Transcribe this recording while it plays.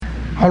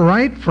All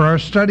right, for our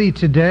study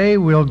today,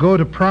 we'll go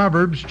to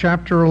Proverbs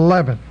chapter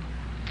 11.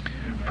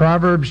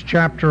 Proverbs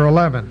chapter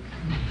 11.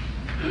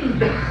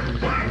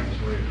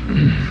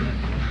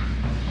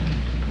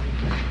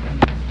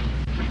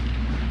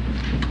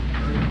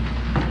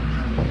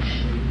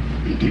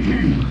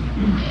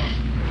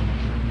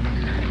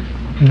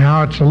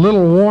 Now, it's a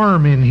little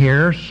warm in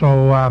here,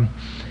 so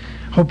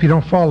hope you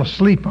don't fall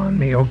asleep on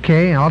me,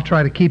 okay? I'll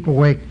try to keep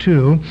awake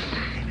too.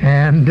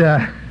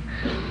 And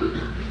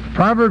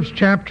Proverbs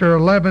chapter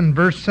 11,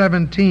 verse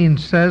 17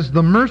 says,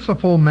 "The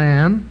merciful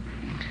man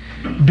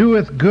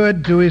doeth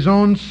good to his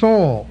own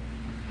soul,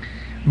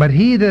 but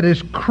he that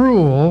is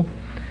cruel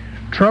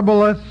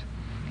troubleth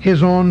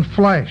his own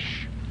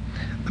flesh."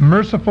 The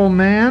merciful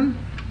man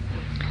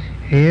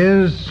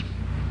is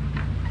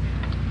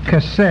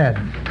chesed.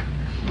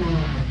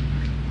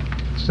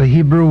 It's the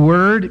Hebrew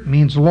word. It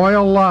means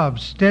loyal love,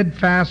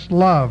 steadfast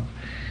love.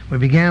 We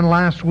began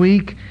last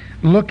week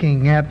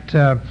looking at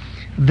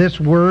this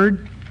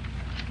word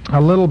a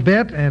little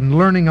bit and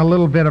learning a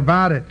little bit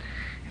about it.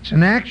 It's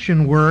an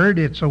action word.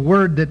 It's a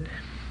word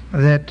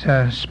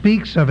that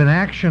speaks of an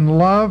action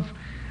love,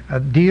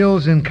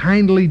 deals in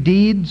kindly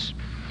deeds,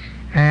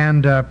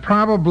 and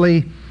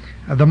probably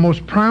the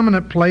most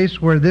prominent place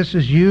where this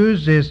is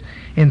used is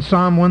in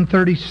Psalm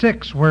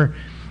 136, where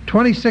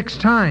 26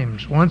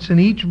 times, once in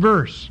each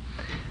verse,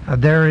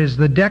 there is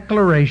the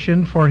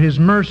declaration for his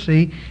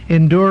mercy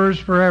endures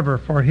forever,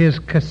 for his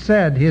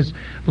chesed, his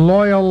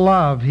loyal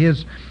love,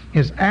 his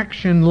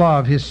action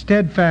love, his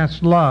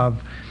steadfast love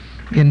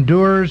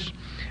endures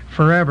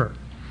forever.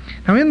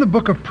 Now in the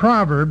book of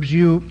Proverbs,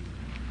 you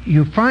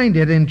find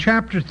it in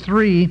chapter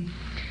 3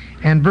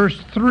 and verse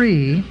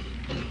 3,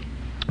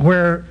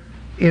 where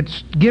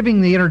it's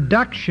giving the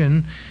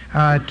introduction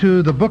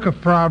to the book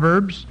of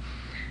Proverbs.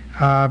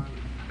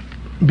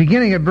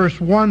 Beginning at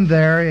verse 1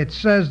 there, it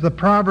says, "The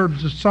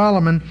Proverbs of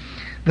Solomon,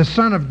 the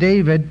son of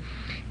David,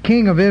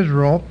 king of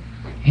Israel."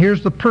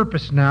 Here's the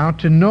purpose now: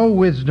 to know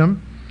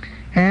wisdom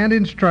and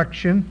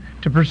instruction,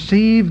 to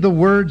perceive the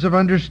words of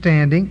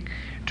understanding,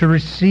 to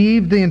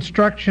receive the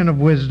instruction of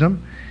wisdom,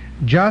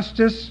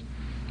 justice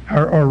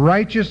or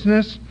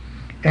righteousness,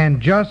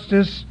 and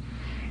justice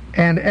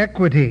and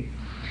equity.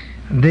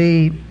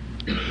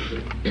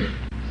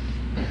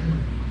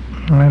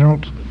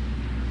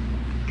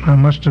 I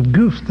must have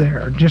goofed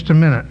there. Just a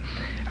minute.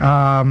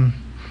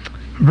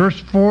 Verse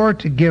 4,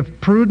 "To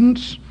give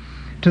prudence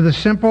to the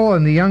simple,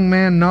 and the young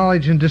man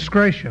knowledge and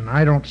discretion."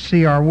 I don't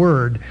see our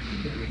word.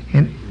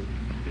 In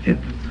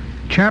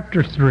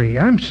chapter 3,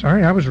 I'm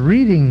sorry, I was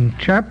reading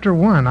chapter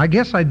 1. I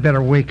guess I'd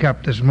better wake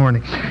up this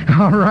morning.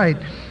 All right,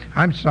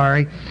 I'm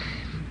sorry.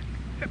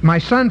 "My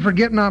son,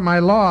 forget not my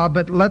law,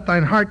 but let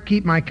thine heart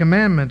keep my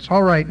commandments."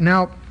 All right,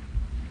 now,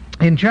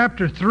 in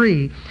chapter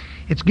 3,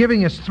 it's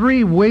giving us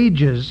 3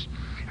 wages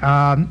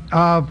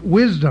of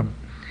wisdom.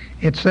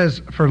 It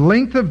says, "For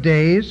length of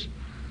days,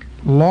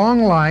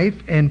 long life,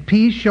 and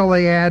peace shall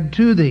they add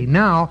to thee."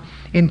 Now,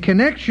 in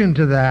connection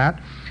to that,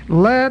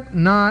 "Let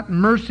not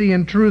mercy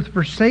and truth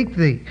forsake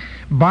thee.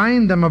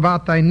 Bind them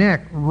about thy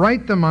neck.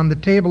 Write them on the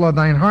table of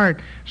thine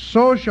heart.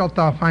 So shalt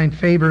thou find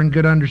favor and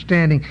good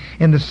understanding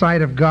in the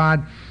sight of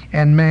God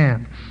and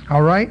man."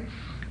 All right?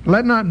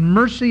 Let not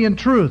mercy and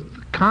truth,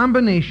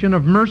 combination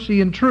of mercy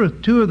and truth,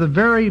 2 of the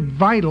very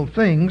vital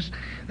things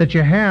that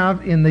you have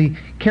in the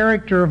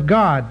character of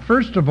God.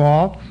 First of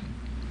all,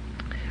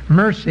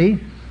 mercy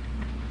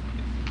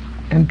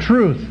and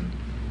truth.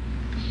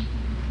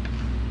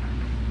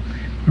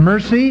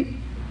 Mercy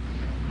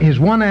is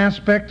one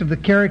aspect of the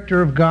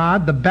character of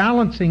God. The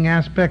balancing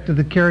aspect of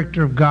the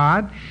character of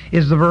God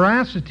is the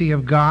veracity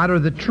of God, or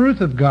the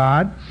truth of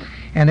God.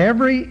 And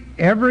every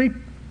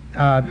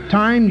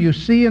time you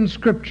see in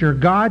Scripture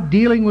God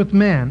dealing with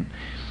men,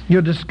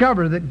 you'll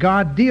discover that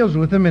God deals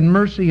with them in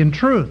mercy and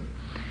truth.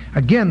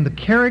 Again, the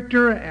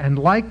character and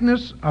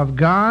likeness of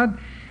God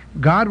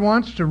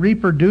wants to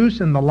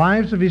reproduce in the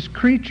lives of His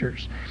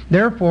creatures.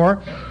 Therefore,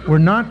 we're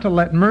not to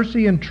let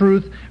mercy and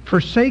truth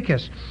forsake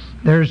us.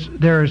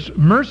 There's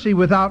mercy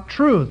without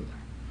truth,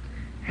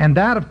 and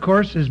that, of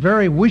course, is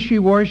very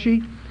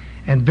wishy-washy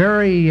and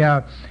very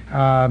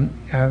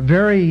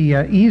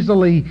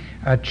easily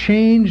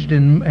changed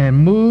and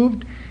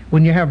moved.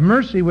 When you have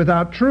mercy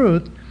without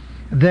truth,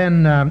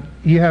 then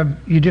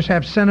you just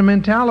have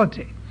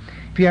sentimentality.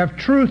 If you have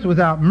truth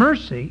without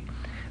mercy,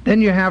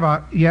 then you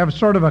have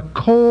sort of a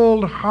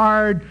cold,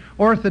 hard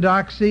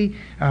orthodoxy.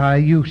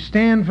 You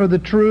stand for the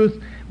truth,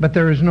 but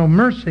there is no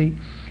mercy,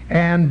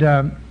 and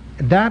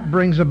that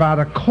brings about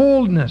a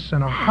coldness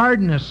and a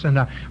hardness and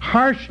a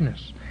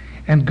harshness.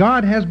 And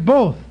God has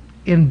both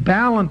in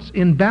balance.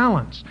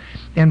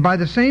 And by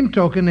the same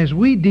token, as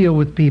we deal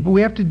with people,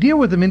 we have to deal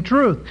with them in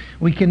truth.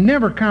 We can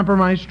never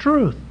compromise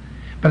truth.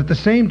 But at the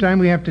same time,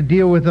 we have to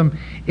deal with them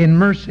in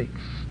mercy.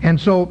 And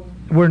so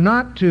we're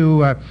not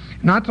to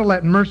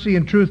let mercy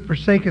and truth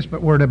forsake us,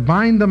 but we're to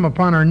bind them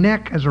upon our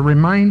neck as a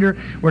reminder.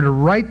 We're to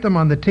write them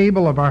on the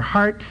table of our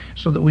heart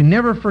so that we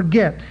never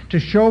forget to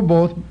show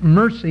both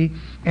mercy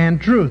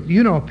and truth.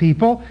 You know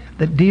people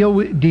that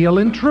deal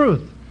in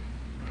truth.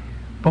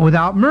 but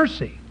without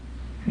mercy.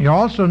 You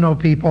also know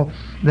people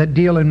that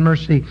deal in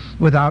mercy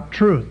without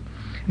truth.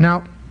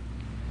 Now,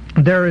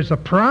 there is a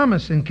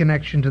promise in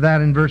connection to that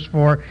in verse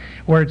 4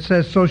 where it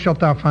says, "So shalt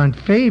thou find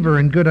favor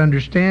and good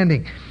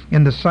understanding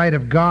in the sight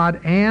of God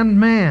and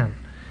man."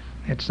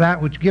 It's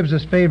that which gives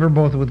us favor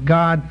both with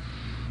God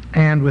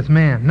and with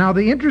man. Now,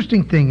 the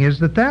interesting thing is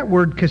that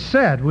word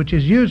chesed, which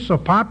is used so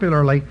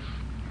popularly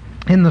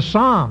in the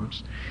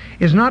Psalms,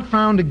 is not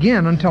found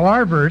again until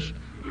our verse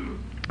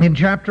in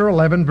chapter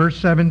 11, verse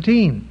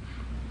 17.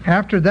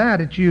 After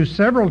that, it's used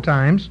several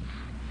times,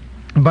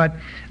 but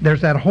there's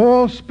that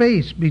whole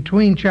space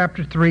between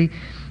chapter 3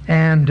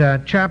 and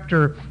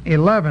chapter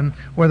 11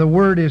 where the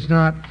word is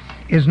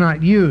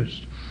not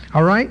used.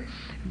 All right?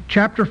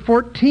 Chapter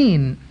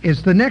 14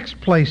 is the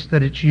next place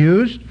that it's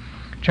used.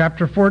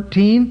 Chapter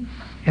 14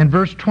 and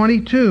verse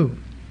 22.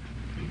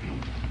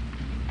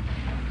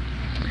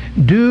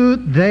 "Do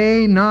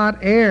they not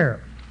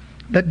err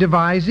that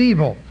devise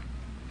evil?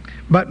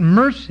 But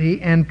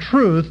mercy and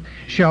truth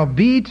shall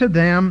be to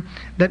them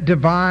that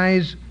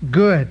devise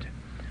good."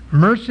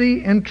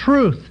 Mercy and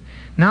truth.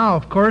 Now,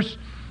 of course,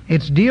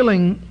 it's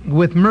dealing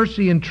with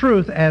mercy and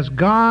truth as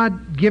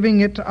God giving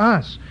it to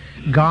us.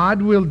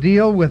 God will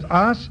deal with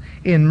us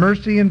in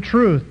mercy and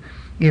truth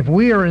if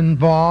we are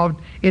involved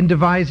in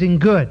devising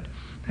good.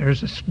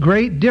 There's a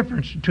great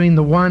difference between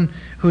the one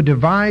who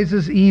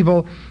devises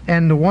evil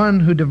and the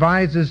one who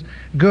devises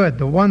good.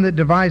 The one that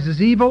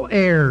devises evil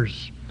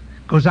errs,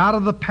 goes out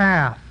of the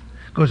path,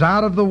 goes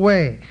out of the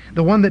way.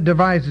 The one that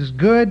devises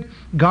good,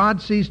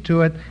 God sees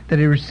to it that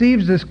he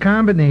receives this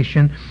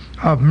combination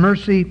of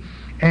mercy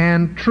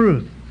and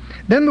truth.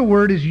 Then the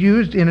word is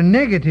used in a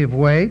negative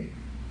way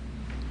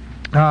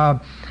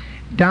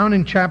down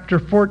in chapter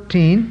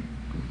 14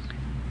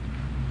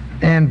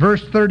 and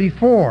verse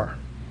 34.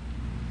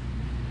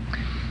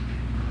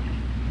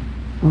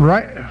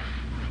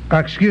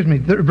 Verse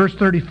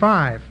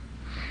 35.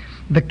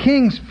 "The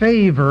king's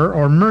favor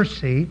or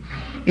mercy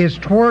is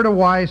toward a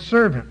wise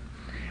servant,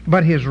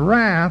 but his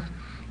wrath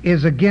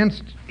is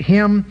against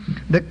him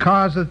that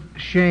causeth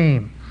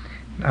shame."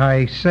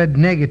 I said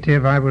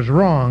negative. I was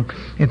wrong.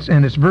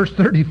 It's verse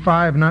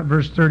 35, not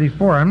verse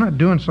 34. I'm not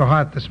doing so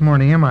hot this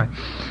morning, am I?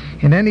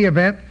 In any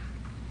event,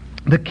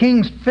 the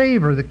king's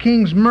favor, the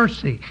king's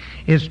mercy,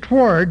 is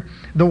toward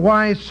the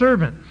wise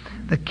servant.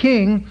 The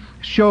king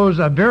shows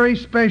a very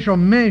special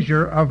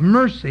measure of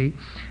mercy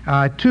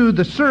to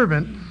the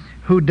servant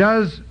who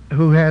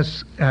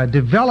has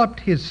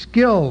developed his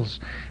skills.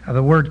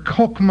 The word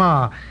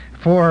kokmah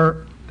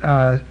for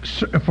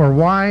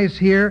wise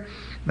here,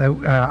 the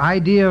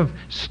idea of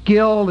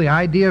skill, the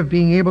idea of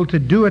being able to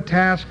do a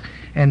task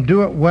and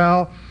do it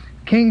well.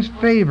 King's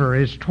favor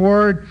is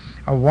toward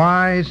a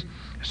wise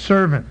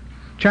servant.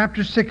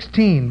 Chapter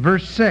 16,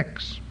 verse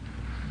 6.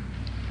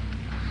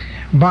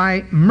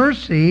 "By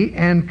mercy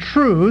and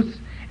truth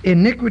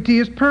iniquity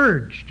is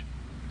purged."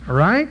 All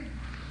right?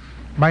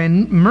 By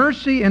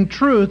mercy and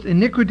truth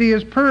iniquity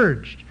is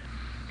purged.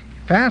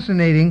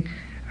 Fascinating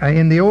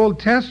in the Old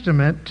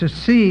Testament to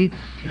see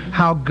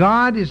how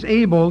God is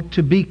able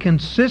to be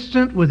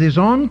consistent with his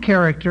own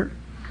character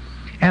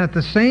and at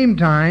the same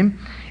time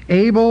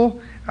able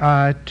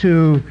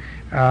to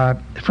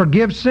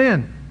forgive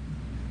sin.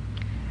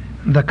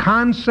 The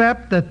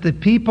concept that the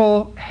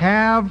people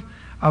have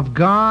of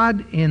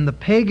God in the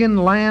pagan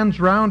lands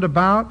round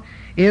about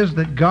is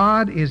that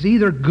God is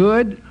either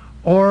good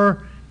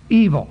or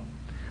evil.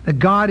 That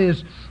God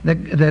is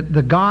that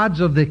the gods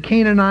of the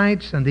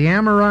Canaanites and the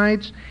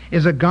Amorites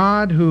is a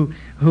God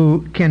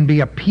who can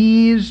be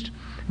appeased,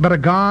 but a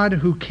God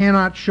who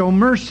cannot show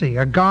mercy.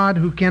 A God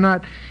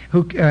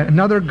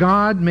another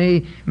God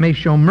may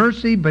show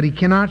mercy, but he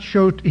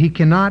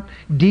cannot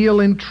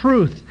deal in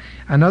truth.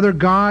 Another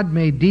God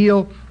may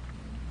deal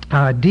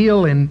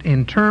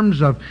in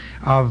terms of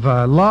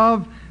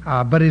love,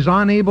 but is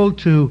unable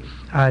to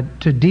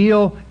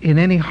deal in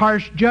any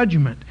harsh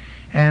judgment.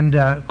 And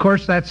of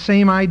course, that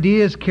same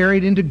idea is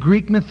carried into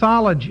Greek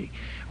mythology,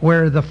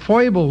 where the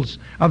foibles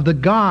of the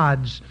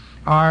gods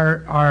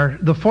are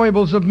the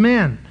foibles of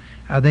men.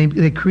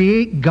 They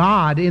create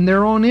God in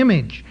their own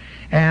image,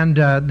 and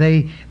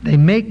they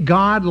make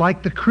God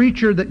like the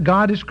creature that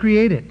God has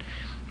created.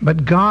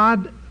 But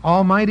God,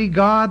 Almighty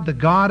God, the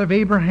God of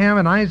Abraham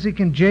and Isaac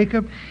and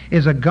Jacob,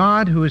 is a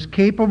God who is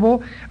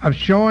capable of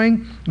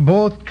showing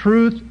both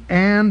truth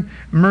and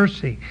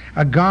mercy.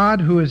 A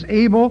God who is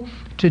able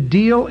to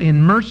deal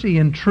in mercy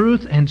and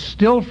truth and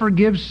still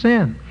forgive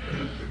sin.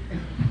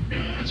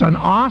 It's an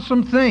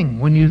awesome thing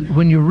when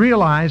you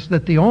realize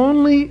that the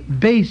only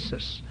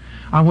basis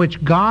on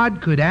which God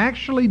could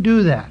actually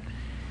do that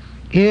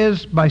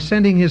is by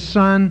sending his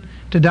Son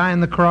to die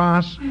on the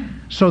cross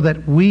so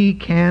that we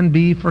can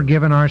be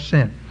forgiven our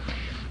sin.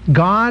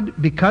 God,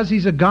 because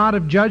he's a God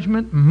of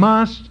judgment,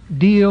 must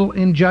deal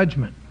in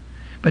judgment.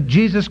 But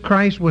Jesus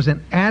Christ was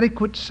an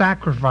adequate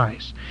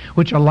sacrifice,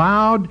 which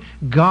allowed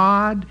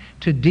God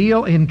to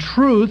deal in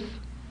truth,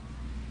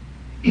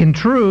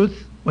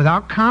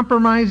 without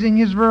compromising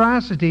his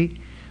veracity,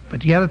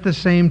 but yet at the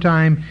same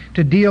time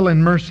to deal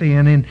in mercy.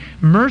 And in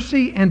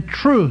mercy and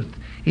truth,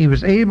 he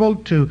was able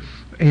to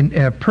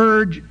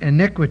purge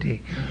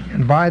iniquity.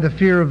 And by the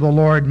fear of the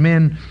Lord,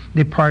 men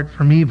depart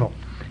from evil.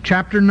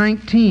 Chapter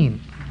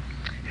 19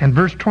 and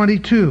verse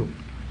 22.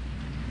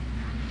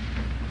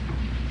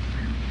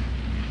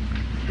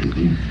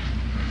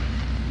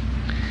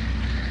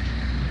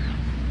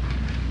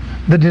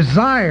 The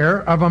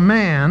desire of a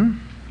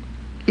man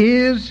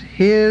is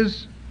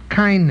his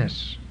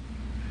kindness.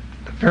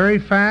 The very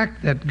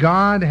fact that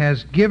God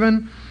has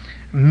given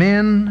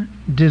men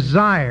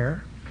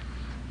desire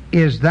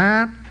is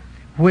that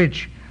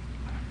which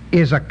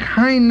is a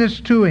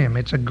kindness to him.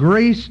 It's a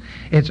grace.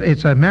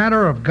 It's a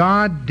matter of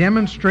God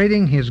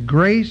demonstrating his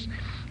grace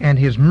and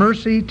his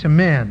mercy to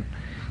men.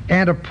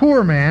 And a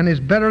poor man is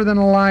better than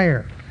a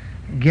liar.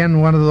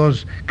 Again, one of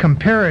those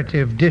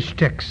comparative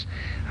dishticks.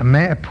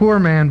 A poor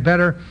man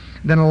better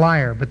than a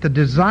liar. But the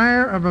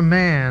desire of a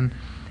man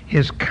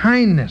is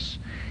kindness.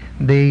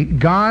 The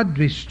God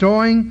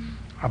bestowing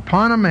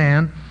upon a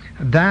man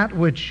that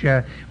which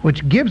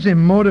gives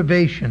him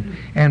motivation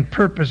and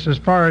purpose as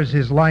far as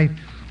his life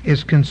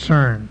is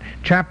concerned.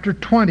 Chapter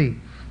 20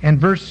 and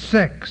verse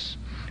 6.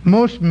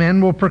 Most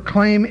men will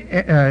proclaim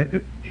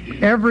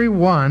every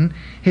one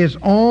his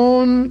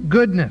own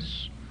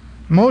goodness.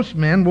 Most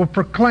men will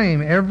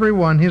proclaim every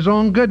one his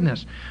own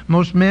goodness.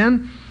 Most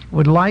men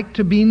would like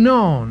to be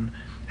known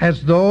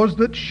as those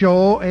that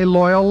show a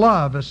loyal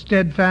love, a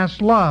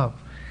steadfast love,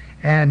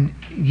 and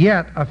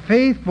yet a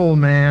faithful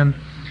man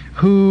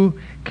who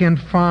can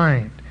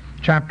find.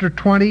 Chapter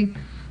 20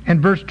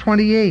 and verse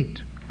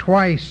 28,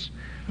 twice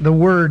the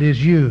word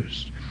is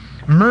used.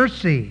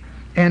 Mercy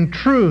and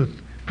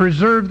truth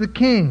preserve the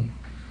king,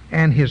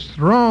 and his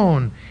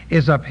throne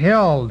is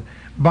upheld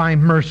by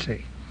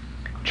mercy.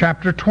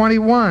 Chapter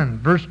 21,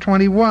 verse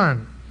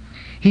 21.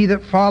 He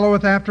that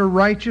followeth after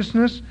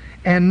righteousness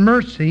and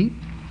mercy,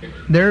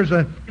 there's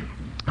a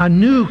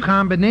new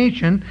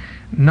combination,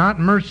 not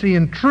mercy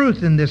and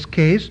truth in this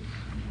case,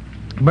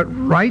 but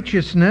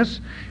righteousness,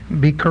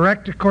 be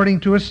correct according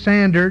to a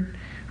standard,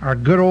 our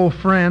good old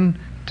friend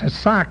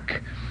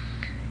Tasak.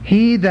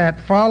 He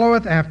that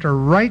followeth after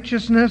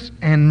righteousness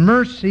and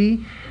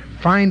mercy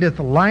findeth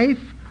life,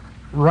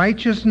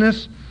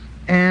 righteousness,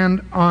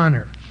 and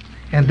honor.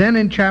 And then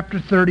in chapter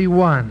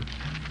 31,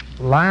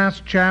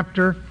 last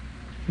chapter,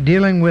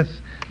 dealing with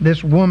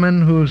this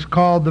woman who's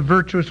called the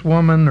virtuous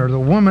woman or the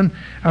woman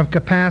of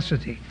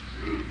capacity.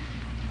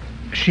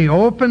 She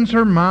opens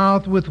her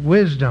mouth with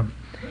wisdom,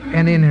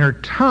 and in her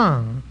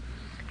tongue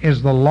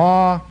is the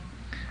law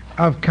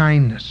of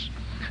kindness.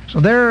 So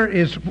there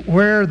is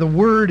where the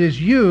word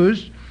is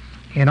used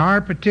in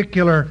our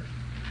particular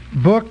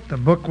book, the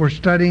book we're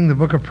studying, the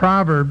book of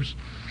Proverbs,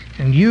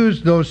 and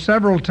used those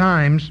several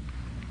times,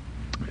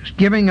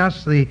 giving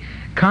us the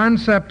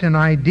concept and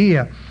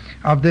idea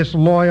of this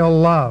loyal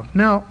love.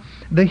 Now,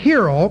 the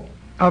hero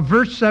of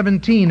verse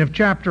 17 of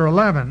chapter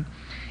 11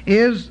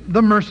 is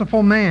the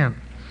merciful man.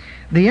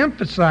 The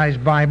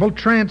Emphasized Bible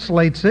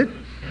translates it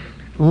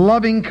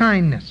loving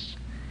kindness.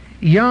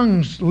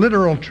 Young's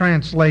literal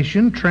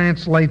translation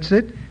translates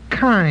it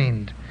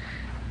kind.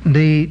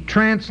 The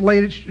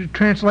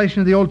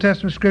translation of the Old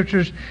Testament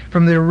Scriptures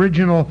from the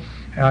original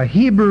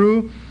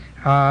Hebrew,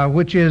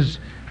 which is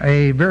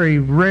a very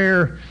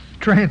rare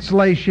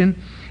translation,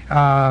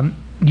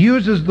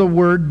 uses the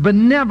word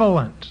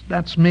benevolent.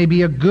 That's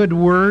maybe a good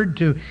word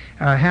to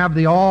have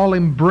the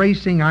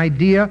all-embracing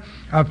idea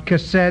of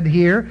chesed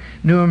here.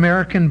 New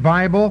American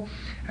Bible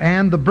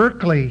and the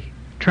Berkeley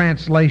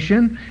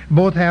translation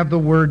both have the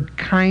word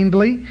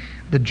kindly.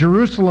 The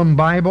Jerusalem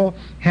Bible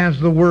has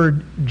the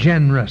word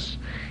generous.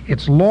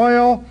 It's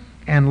loyal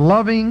and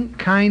loving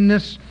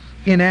kindness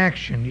in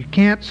action. You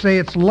can't say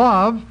it's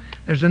love.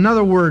 There's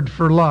another word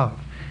for love.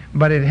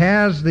 But it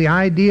has the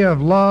idea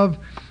of love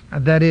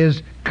that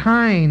is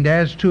kind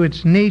as to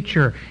its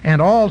nature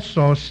and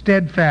also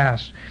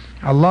steadfast.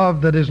 A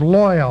love that is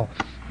loyal.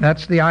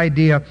 That's the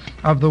idea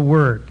of the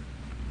word.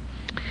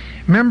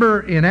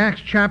 Remember in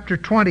Acts chapter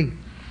 20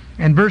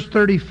 and verse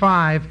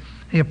 35,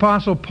 the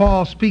Apostle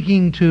Paul,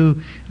 speaking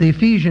to the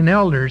Ephesian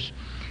elders,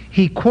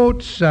 he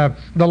quotes the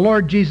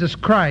Lord Jesus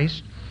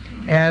Christ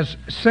as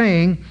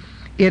saying,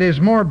 "It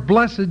is more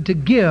blessed to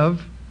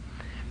give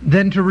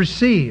than to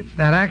receive."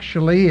 That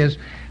actually is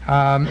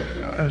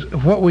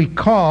what we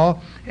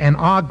call an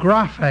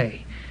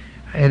agraphe.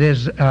 It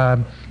is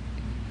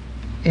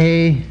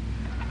agraphe.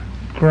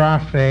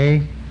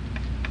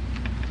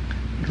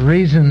 The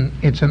reason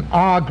it's an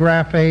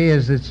agraphe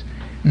is it's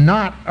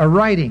not a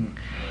writing.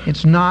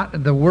 It's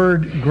not the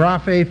word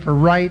graphe for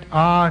write.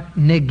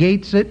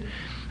 Negates it.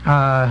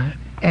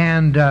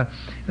 And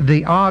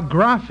the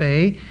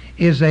agraphe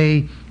is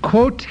a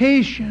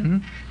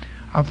quotation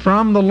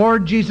from the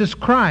Lord Jesus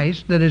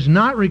Christ that is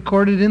not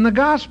recorded in the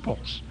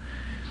Gospels.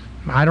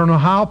 I don't know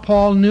how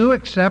Paul knew,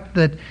 except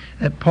that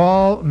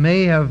Paul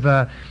may have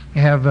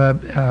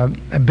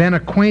been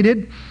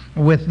acquainted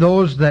with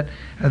those that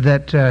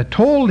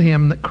told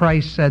him that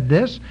Christ said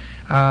this.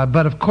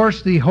 But of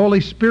course the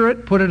Holy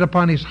Spirit put it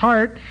upon his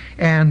heart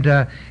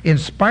and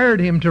inspired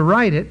him to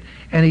write it.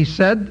 And he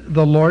said,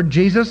 the Lord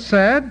Jesus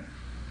said,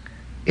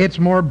 it's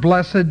more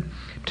blessed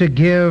to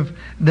give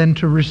than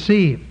to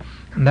receive.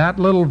 And that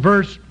little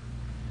verse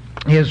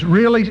is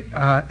really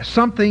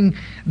something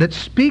that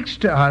speaks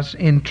to us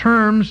in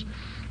terms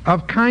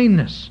of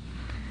kindness.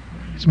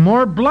 It's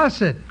more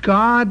blessed.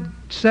 God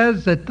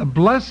says that the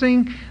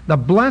blessing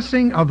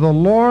of the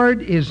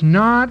Lord is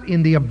not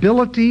in the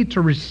ability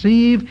to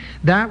receive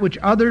that which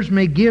others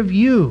may give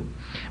you,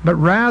 but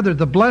rather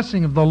the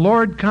blessing of the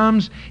Lord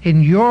comes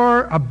in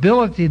your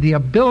ability, the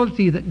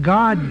ability that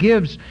God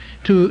gives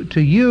to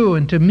you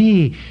and to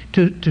me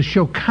to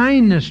show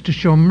kindness, to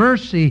show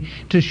mercy,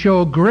 to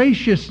show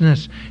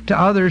graciousness to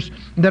others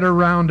that are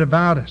round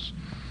about us.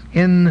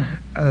 In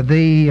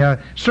the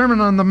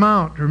Sermon on the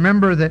Mount,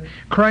 remember that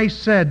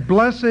Christ said,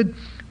 "Blessed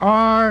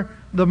are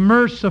the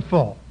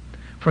merciful,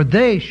 for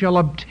they shall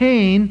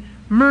obtain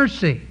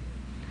mercy."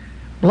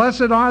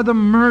 Blessed are the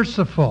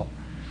merciful.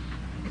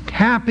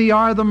 Happy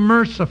are the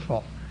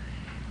merciful.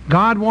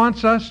 God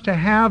wants us to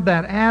have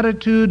that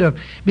attitude of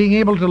being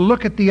able to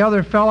look at the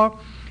other fellow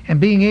and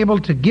being able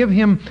to give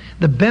him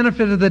the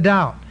benefit of the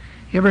doubt.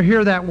 You ever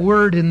hear that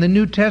word in the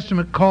New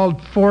Testament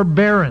called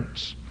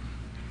forbearance?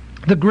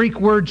 The Greek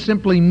word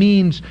simply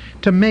means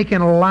to make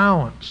an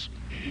allowance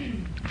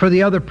for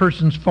the other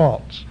person's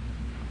faults.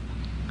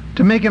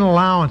 To make an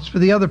allowance for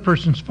the other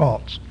person's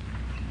faults.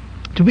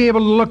 To be able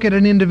to look at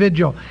an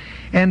individual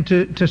and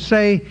to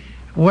say,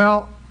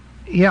 well,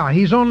 yeah,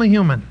 he's only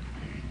human.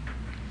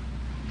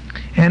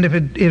 And if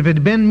it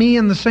had been me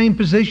in the same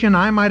position,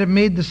 I might have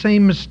made the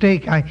same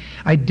mistake,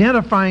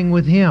 identifying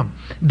with him.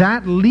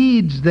 That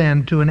leads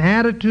then to an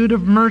attitude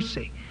of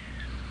mercy.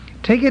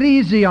 Take it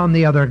easy on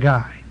the other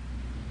guy.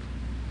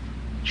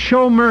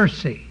 Show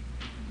mercy.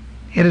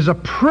 It is a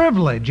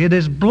privilege. It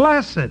is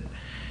blessed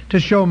to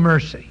show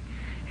mercy.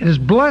 It is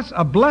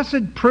a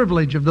blessed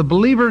privilege of the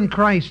believer in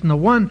Christ and the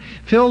one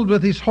filled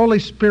with His Holy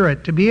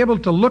Spirit to be able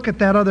to look at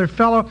that other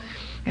fellow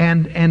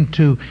and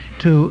to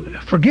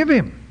forgive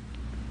him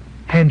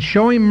and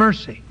show him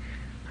mercy.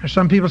 There's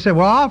some people say,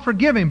 well, I'll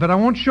forgive him, but I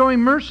won't show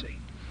him mercy.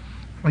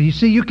 Well, you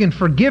see, you can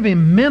forgive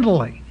him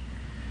mentally.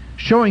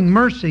 Showing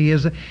mercy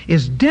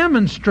is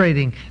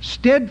demonstrating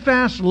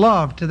steadfast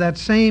love to that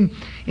same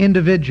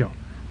individual.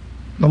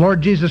 The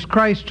Lord Jesus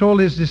Christ told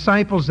His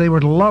disciples they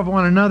were to love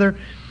one another,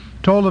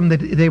 told them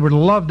that they were to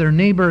love their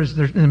neighbor as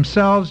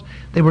themselves.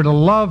 They were to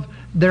love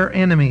their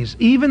enemies,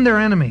 even their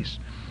enemies.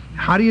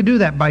 How do you do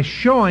that? By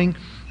showing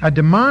a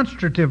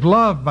demonstrative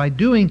love, by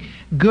doing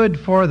good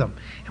for them.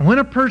 And when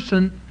a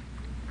person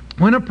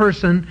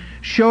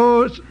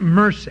shows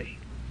mercy,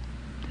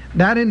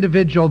 that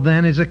individual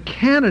then is a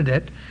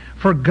candidate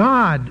for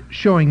God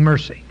showing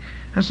mercy.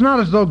 It's not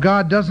as though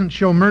God doesn't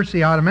show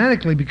mercy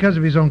automatically because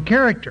of His own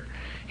character.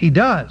 He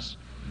does.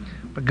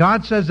 But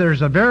God says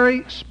there's a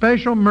very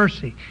special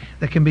mercy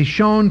that can be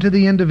shown to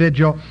the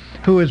individual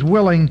who is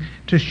willing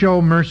to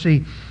show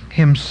mercy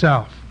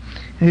himself.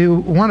 You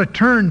want to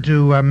turn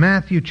to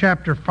Matthew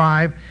chapter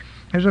 5.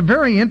 There's a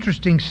very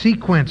interesting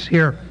sequence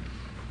here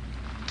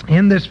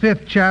in this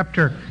 5th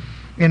chapter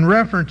in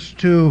reference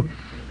to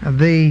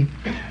the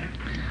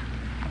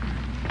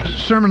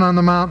Sermon on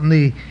the Mount and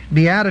the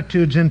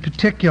Beatitudes in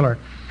particular.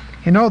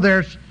 You know,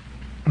 there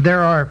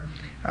are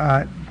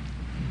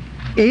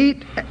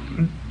 8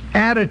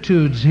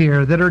 attitudes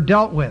here that are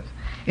dealt with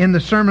in the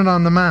Sermon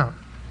on the Mount.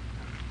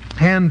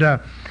 And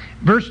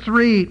verse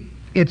 3,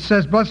 it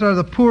says, "Blessed are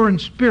the poor in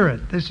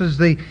spirit." This is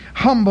the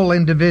humble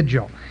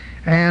individual.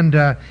 And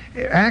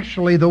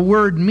actually the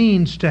word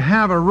means to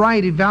have a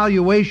right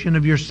evaluation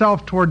of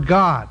yourself toward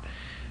God.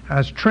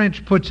 As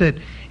Trench puts it,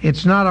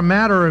 it's not a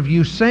matter of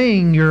you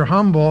saying you're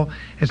humble.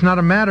 It's not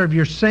a matter of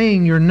you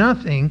saying you're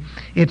nothing.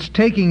 It's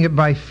taking it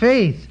by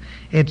faith.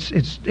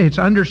 It's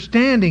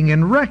understanding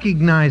and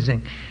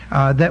recognizing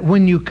that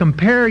when you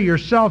compare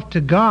yourself to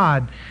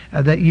God,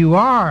 that you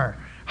are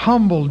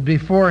humbled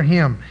before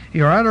Him.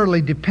 You're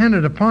utterly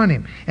dependent upon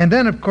Him. And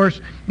then, of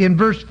course, in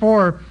verse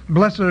 4,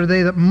 "Blessed are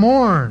they that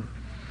mourn,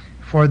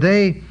 for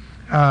they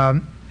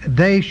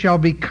shall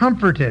be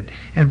comforted."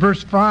 And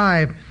verse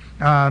 5,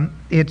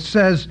 it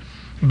says,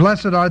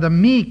 "Blessed are the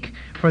meek,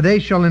 for they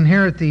shall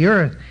inherit the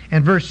earth."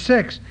 And verse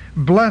 6,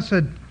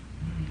 "Blessed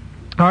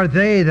are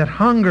they that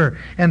hunger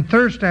and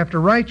thirst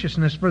after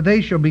righteousness, for they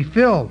shall be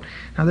filled."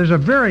 Now there's a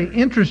very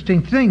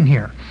interesting thing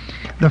here.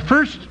 The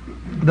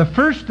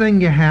first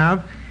thing you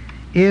have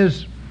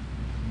is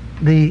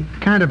the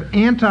kind of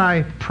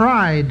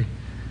anti-pride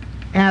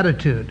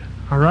attitude,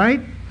 all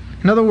right?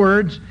 In other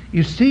words,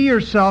 you see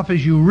yourself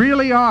as you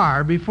really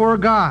are before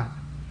God.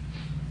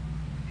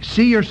 You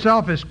see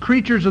yourself as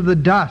creatures of the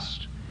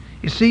dust.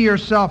 You see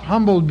yourself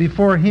humbled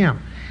before Him.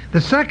 The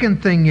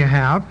second thing you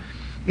have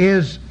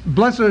is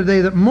 "Blessed are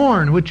they that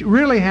mourn," which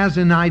really has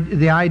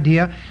the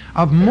idea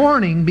of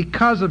mourning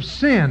because of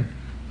sin.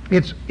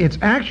 It's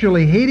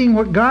actually hating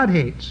what God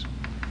hates.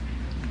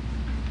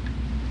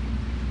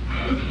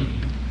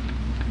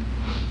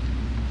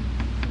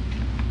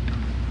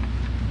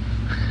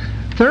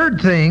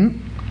 third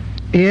thing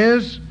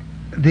is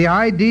the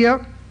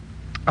idea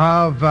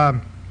of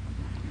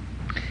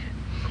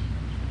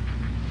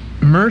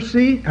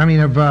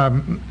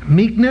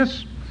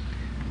meekness.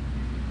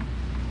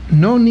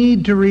 No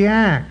need to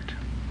react.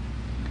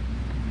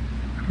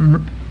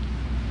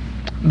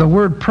 The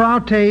word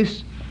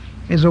proutes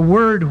is a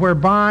word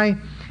whereby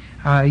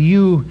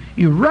you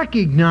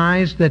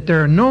recognize that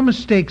there are no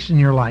mistakes in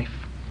your life.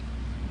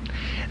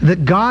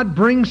 That God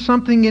brings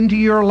something into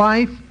your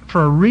life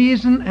for a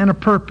reason and a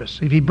purpose.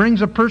 If He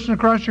brings a person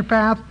across your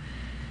path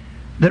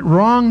that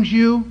wrongs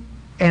you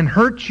and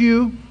hurts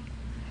you,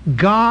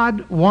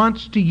 God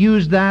wants to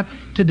use that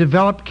to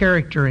develop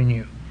character in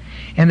you.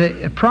 And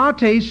a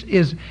proutes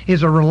is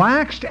a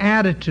relaxed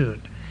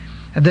attitude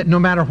that no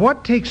matter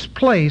what takes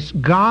place,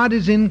 God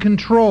is in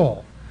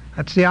control.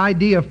 That's the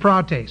idea of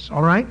proutes,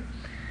 all right?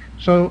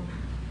 So,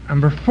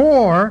 number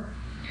 4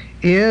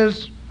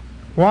 is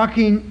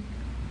walking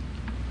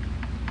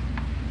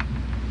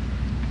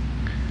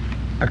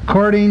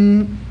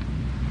according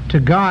to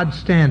God's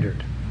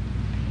standard.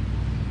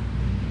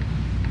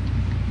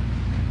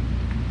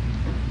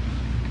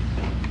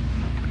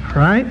 All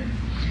right?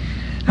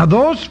 Now,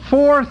 those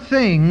 4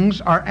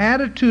 things are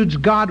attitudes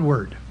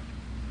Godward.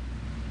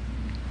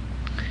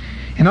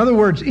 In other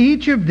words,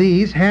 each of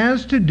these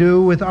has to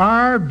do with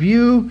our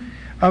view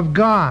of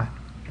God.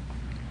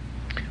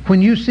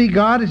 When you see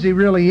God as He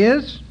really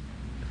is,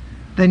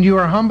 then you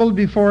are humbled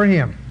before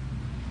Him.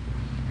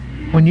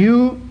 When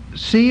you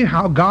see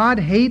how God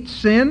hates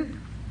sin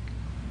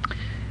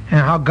and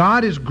how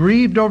God is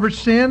grieved over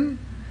sin,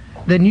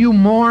 then you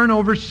mourn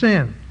over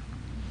sin.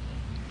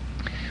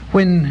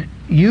 When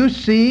you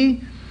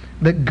see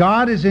that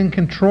God is in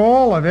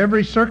control of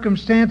every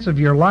circumstance of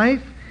your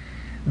life,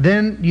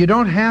 then you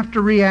don't have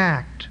to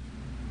react.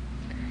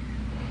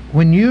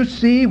 When you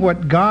see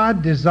what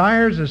God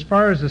desires as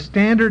far as the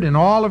standard, and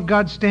all of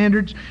God's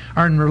standards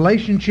are in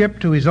relationship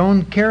to His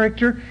own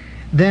character,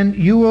 then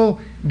you will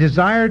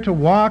desire to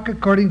walk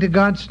according to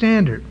God's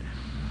standard.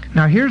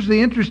 Now here's the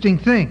interesting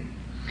thing.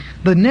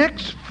 The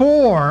next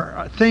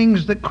 4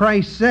 things that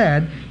Christ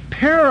said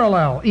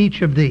parallel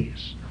each of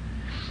these.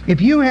 If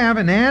you have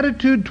an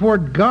attitude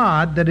toward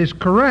God that is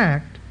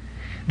correct,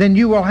 then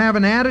you will have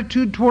an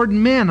attitude toward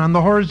men on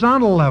the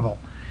horizontal level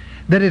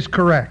that is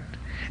correct.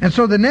 And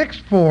so the next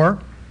four,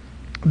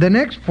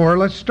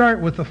 let's start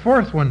with the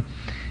 4th one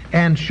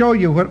and show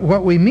you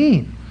what we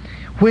mean.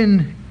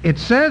 When it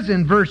says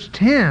in verse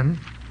 10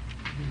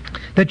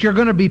 that you're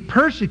going to be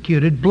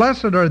persecuted,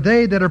 blessed are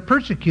they that are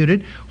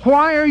persecuted.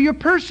 Why are you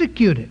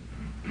persecuted?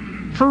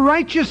 For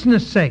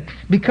righteousness' sake,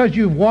 because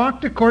you've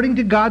walked according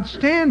to God's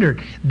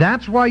standard.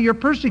 That's why you're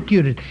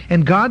persecuted.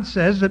 And God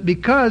says that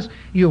because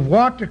you've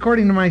walked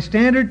according to my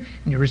standard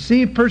and you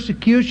receive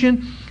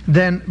persecution,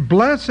 then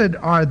blessed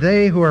are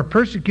they who are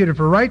persecuted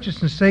for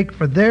righteousness' sake,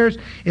 for theirs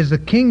is the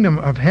kingdom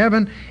of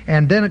heaven.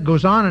 And then it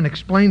goes on and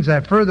explains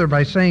that further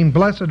by saying,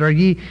 blessed are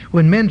ye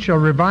when men shall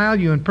revile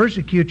you and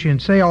persecute you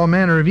and say all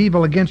manner of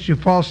evil against you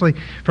falsely.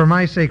 For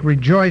my sake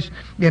rejoice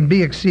and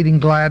be exceeding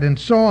glad, and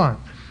so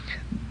on.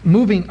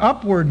 Moving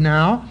upward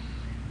now,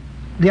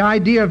 the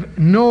idea of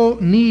no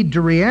need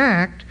to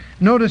react.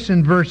 Notice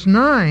in verse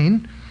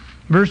 9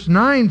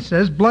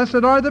 says,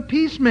 blessed are the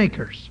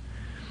peacemakers.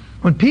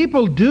 When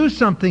people do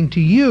something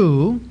to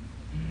you,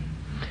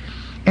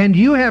 and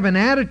you have an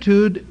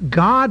attitude,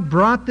 God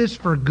brought this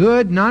for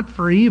good, not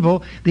for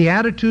evil, the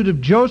attitude of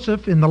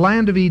Joseph in the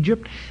land of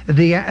Egypt,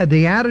 the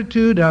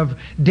attitude of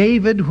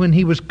David when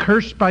he was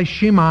cursed by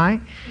Shimei,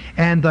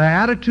 and the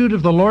attitude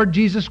of the Lord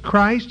Jesus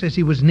Christ as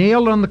He was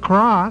nailed on the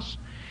cross.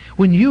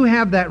 When you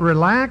have that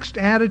relaxed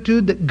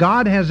attitude that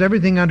God has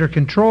everything under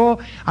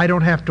control, I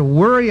don't have to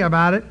worry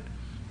about it,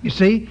 you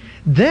see,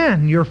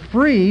 then you're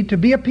free to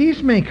be a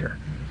peacemaker.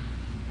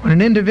 When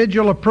an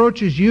individual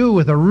approaches you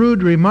with a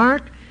rude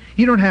remark,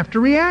 you don't have to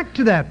react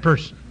to that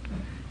person.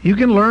 You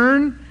can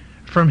learn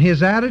from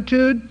his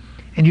attitude,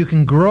 and you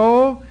can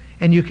grow,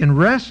 and you can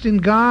rest in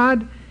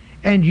God,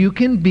 and you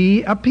can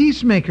be a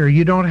peacemaker.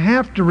 You don't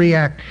have to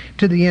react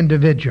to the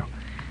individual.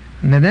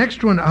 And the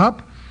next one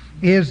up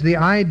is the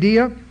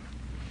idea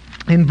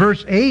in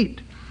verse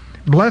 8.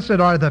 Blessed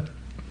are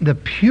the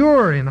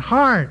pure in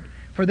heart,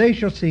 for they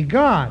shall see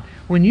God.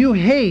 When you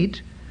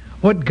hate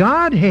what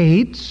God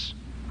hates,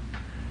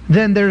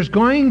 then there's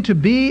going to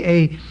be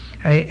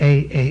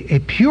a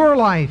pure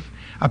life,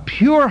 a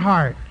pure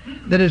heart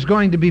that is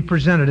going to be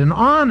presented, an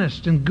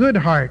honest and good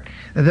heart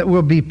that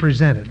will be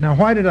presented. Now,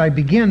 why did I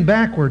begin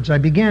backwards? I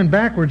began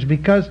backwards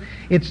because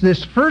it's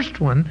this first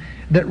one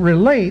that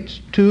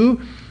relates to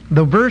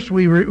the verse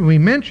we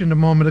mentioned a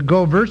moment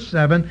ago, verse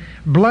 7,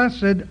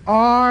 blessed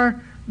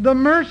are the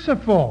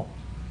merciful.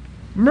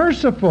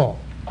 Merciful.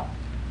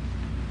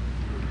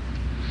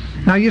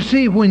 Now, you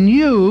see, when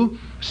you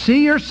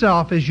see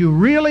yourself as you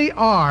really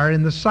are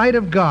in the sight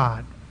of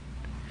God,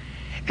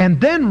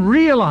 and then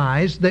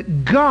realize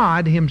that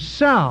God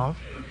Himself,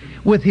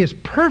 with His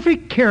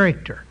perfect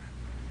character,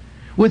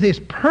 with His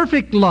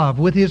perfect love,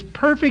 with His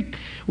perfect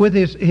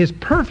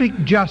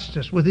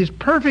justice, with His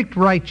perfect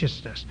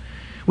righteousness,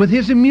 with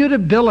His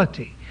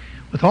immutability,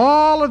 with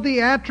all of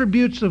the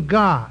attributes of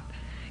God.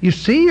 You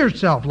see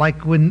yourself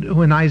like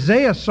when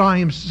Isaiah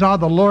saw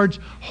the Lord's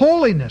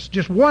holiness,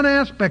 just one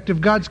aspect of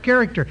God's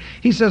character.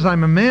 He says,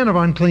 I'm a man of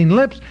unclean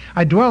lips.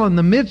 I dwell in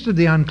the midst of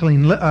the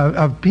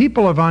of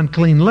people of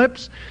unclean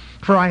lips,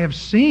 for I have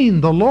seen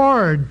the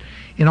Lord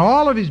in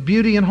all of His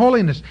beauty and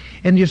holiness.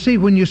 And you see,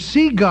 when you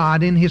see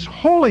God in His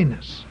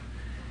holiness,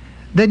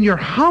 then you're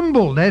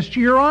humbled as to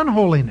your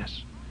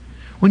unholiness.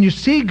 When you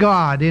see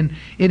God in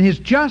His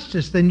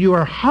justice, then you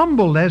are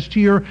humbled as to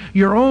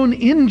your own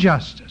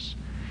injustice.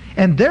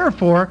 And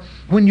therefore,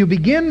 when you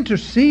begin to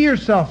see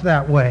yourself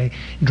that way,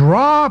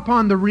 draw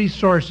upon the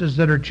resources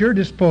that are at your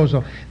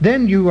disposal,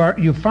 then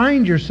you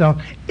find yourself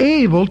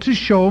able to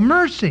show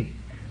mercy.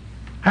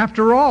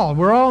 After all,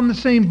 we're all in the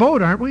same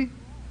boat, aren't we?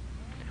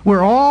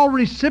 We're all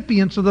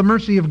recipients of the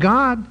mercy of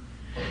God.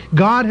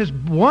 God has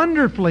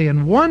wonderfully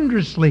and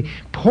wondrously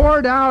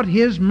poured out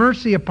His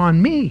mercy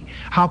upon me.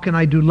 How can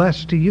I do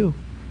less to you?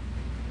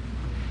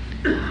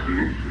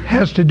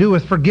 Has to do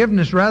with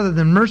forgiveness rather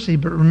than mercy.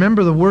 But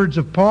remember the words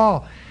of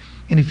Paul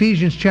in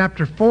Ephesians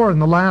chapter 4 in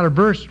the latter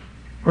verse,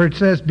 where it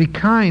says, be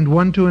kind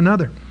one to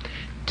another,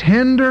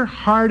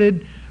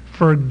 tender-hearted,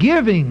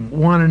 forgiving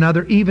one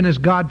another, even as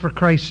God for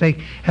Christ's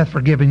sake hath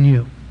forgiven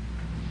you.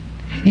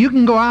 You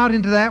can go out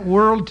into that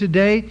world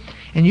today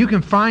and you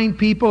can find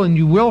people, and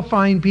you will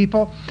find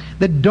people,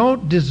 that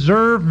don't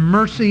deserve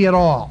mercy at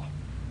all.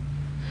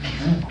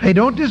 They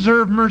don't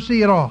deserve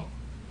mercy at all.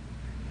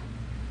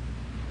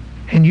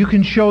 And you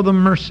can show them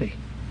mercy.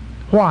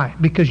 Why?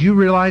 Because you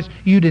realize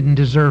you didn't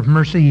deserve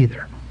mercy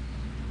either.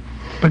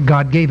 But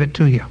God gave it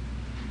to you.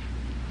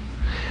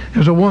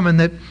 There's a woman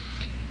that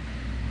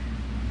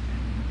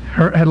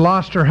had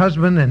lost her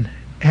husband and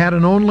had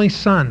an only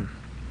son.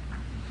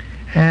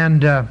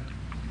 And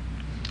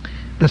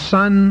the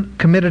son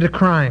committed a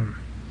crime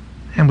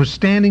and was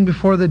standing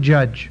before the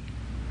judge.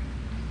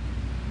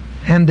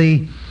 And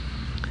the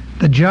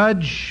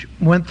judge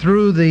went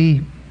through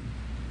the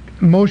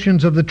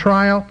motions of the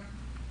trial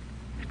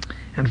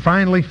and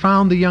finally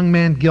found the young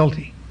man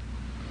guilty.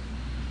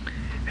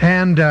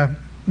 And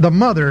the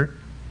mother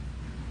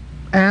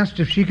asked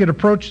if she could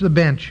approach the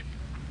bench,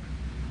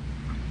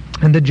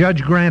 and the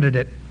judge granted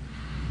it.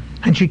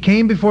 And she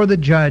came before the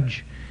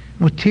judge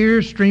with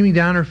tears streaming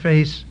down her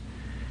face.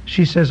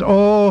 She says,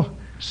 oh,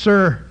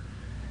 sir,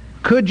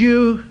 could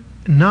you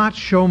not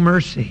show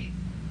mercy?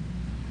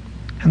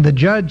 And the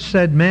judge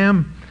said,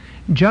 ma'am,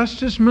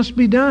 justice must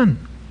be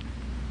done.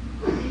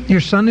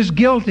 Your son is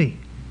guilty.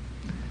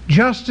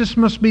 Justice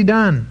must be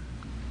done.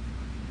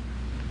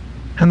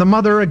 And the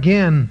mother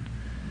again,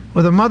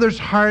 with a mother's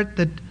heart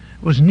that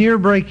was near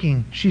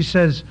breaking, she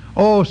says,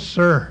 oh,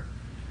 sir,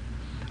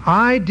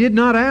 I did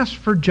not ask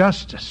for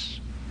justice.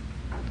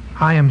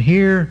 I am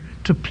here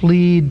to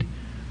plead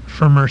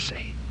for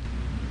mercy.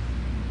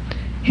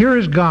 Here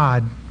is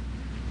God,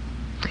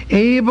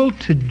 able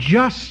to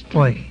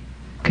justly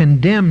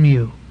condemn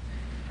you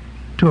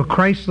to a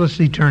Christless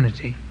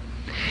eternity.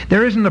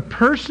 There isn't a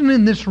person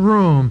in this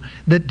room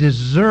that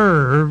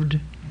deserved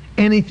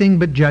anything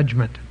but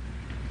judgment.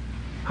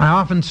 I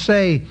often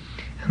say,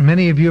 and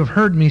many of you have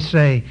heard me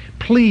say,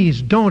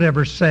 please don't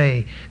ever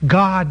say,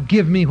 God,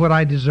 give me what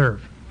I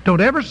deserve.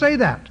 Don't ever say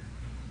that.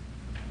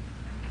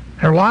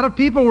 There are a lot of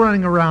people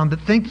running around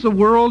that think the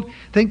world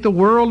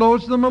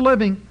owes them a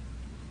living.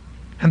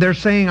 And they're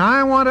saying,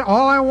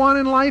 all I want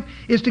in life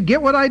is to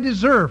get what I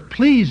deserve.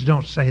 Please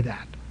don't say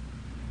that.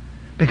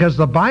 Because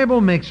the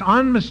Bible makes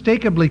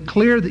unmistakably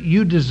clear that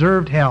you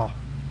deserved hell.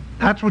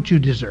 That's what you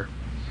deserve.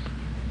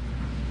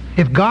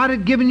 If God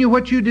had given you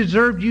what you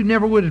deserved, you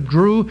never would have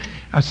drew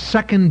a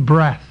second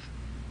breath.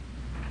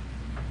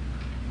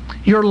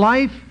 Your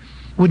life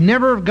would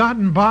never have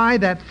gotten by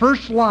that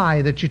first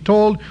lie that you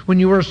told when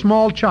you were a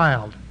small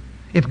child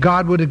if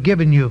God would have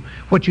given you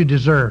what you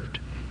deserved.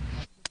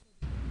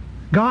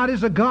 God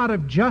is a God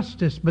of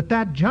justice, but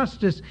that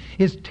justice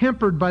is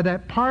tempered by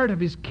that part of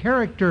His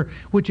character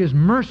which is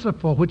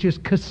merciful, which is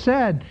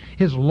chesed.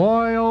 His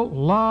loyal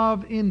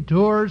love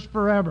endures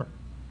forever.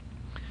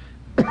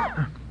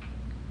 And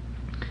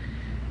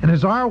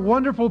it's our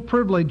wonderful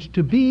privilege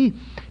to be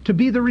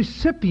the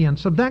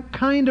recipients of that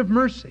kind of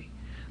mercy.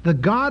 The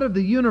God of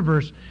the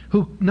universe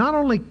who not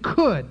only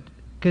could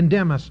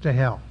condemn us to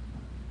hell,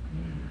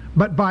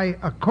 but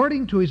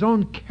according to His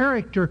own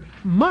character,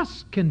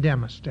 must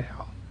condemn us to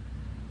hell.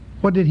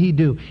 What did He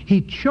do? He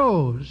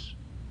chose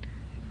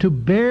to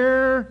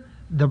bear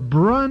the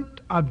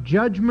brunt of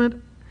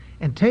judgment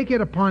and take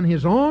it upon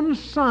His own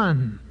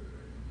Son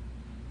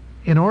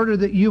in order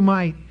that you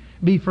might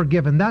be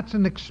forgiven. That's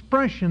an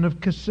expression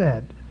of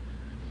chesed.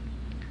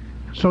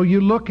 So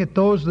you look at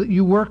those that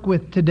you work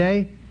with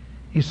today,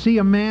 you see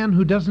a man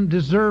who doesn't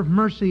deserve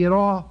mercy at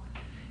all,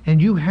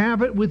 and you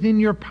have it within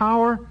your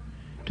power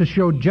to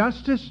show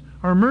justice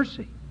or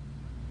mercy.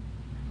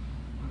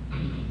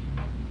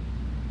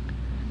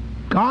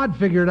 God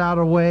figured out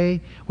a way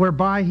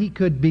whereby He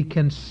could be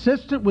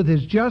consistent with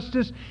His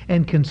justice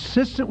and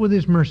consistent with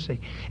His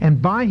mercy.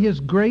 And by His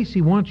grace,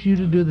 He wants you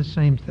to do the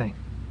same thing.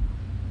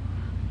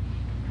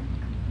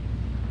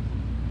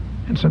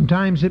 And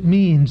sometimes it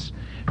means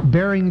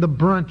bearing the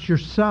brunt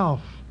yourself,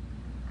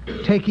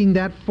 taking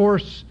that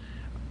force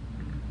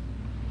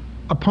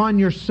upon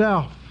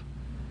yourself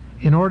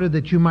in order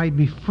that you might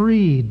be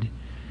freed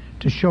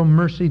to show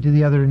mercy to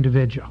the other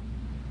individual.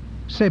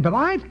 Say, but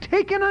I've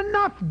taken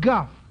enough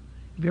guff.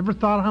 Have you ever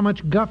thought how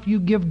much guff you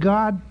give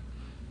God?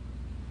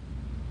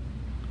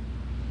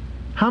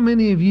 How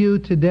many of you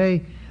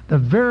today, the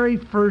very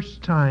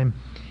first time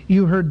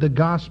you heard the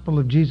gospel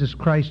of Jesus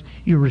Christ,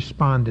 you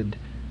responded?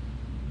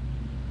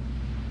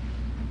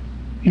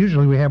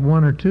 Usually we have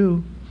one or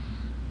two.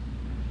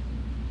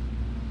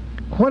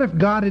 What if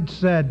God had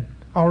said,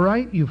 all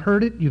right, you've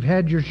heard it, you've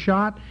had your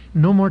shot,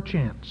 no more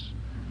chance,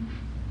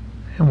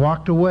 and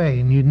walked away,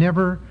 and you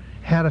never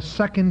had a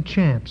second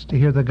chance to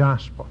hear the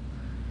gospel?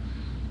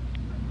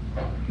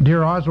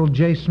 Dear Oswald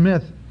J.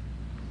 Smith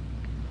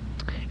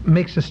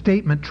makes a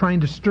statement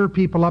trying to stir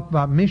people up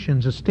about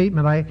missions, a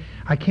statement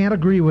I can't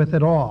agree with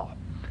at all.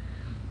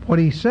 What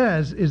he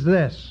says is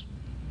this: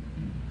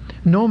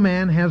 no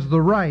man has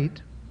the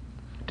right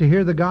to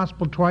hear the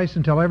gospel twice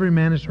until every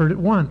man has heard it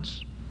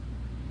once.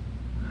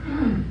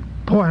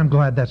 Boy, I'm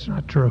glad that's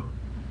not true.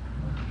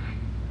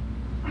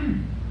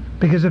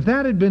 Because if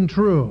that had been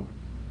true,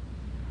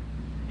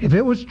 if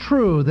it was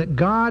true that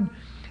God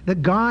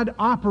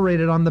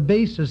operated on the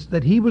basis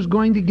that he was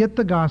going to get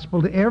the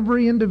gospel to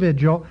every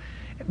individual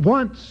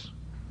once,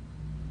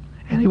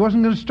 and he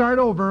wasn't going to start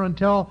over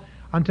until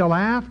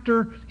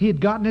after he had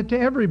gotten it to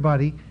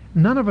everybody,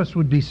 none of us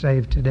would be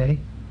saved today.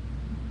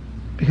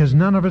 Because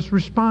none of us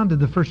responded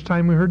the first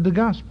time we heard the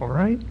gospel,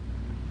 right?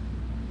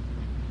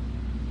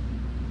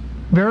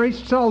 Very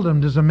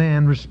seldom does a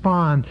man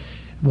respond.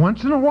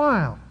 Once in a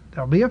while,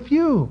 there'll be a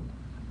few.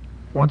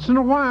 Once in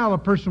a while, a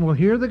person will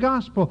hear the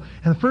gospel,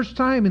 and the first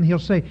time, and he'll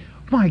say,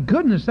 my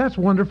goodness, that's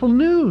wonderful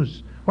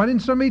news. Why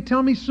didn't somebody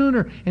tell me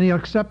sooner? And he'll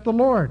accept the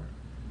Lord.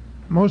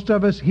 Most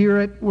of us hear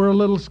it, we're a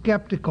little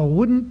skeptical.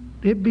 Wouldn't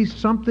it be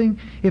something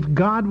if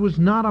God was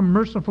not a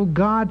merciful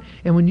God,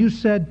 and when you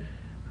said,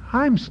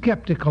 I'm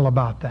skeptical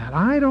about that,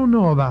 I don't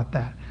know about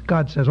that,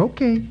 God says,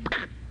 okay,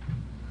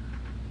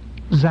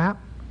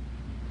 zap.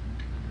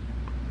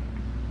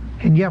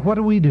 And yet what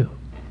do? We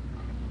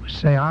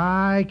say,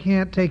 I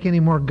can't take any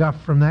more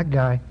guff from that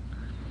guy.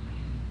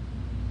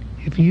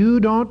 If you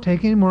don't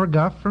take any more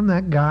guff from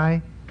that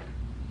guy,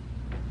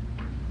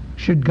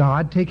 should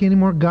God take any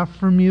more guff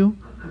from you?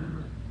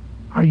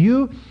 Have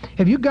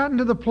you gotten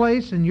to the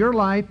place in your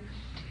life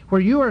where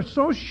you are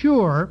so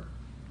sure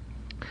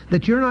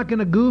that you're not going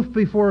to goof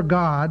before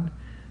God,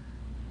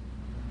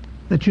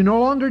 that you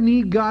no longer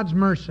need God's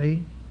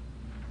mercy,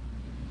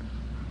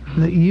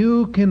 that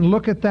you can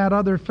look at that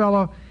other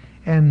fellow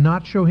and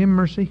not show him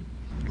mercy?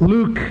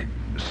 Luke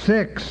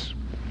 6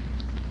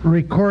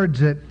 records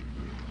the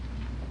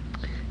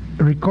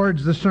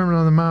Sermon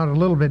on the Mount a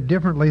little bit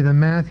differently than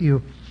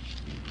Matthew.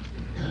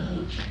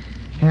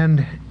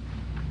 And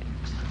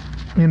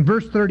in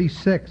verse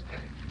 36,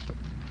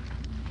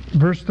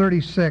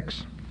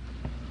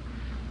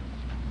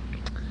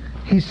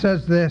 he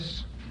says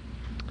this: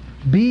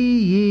 be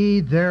ye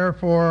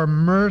therefore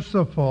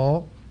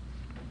merciful,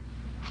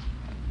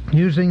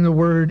 using the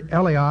word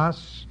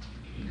eleos,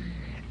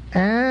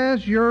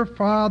 as your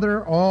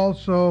Father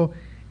also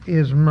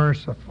is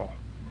merciful.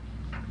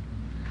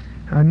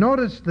 Now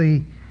notice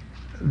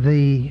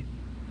the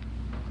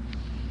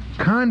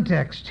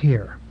context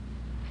here.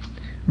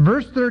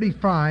 Verse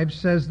 35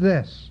 says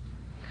this: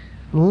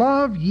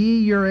 love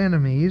ye your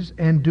enemies,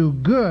 and do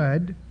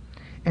good,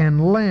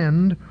 and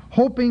lend,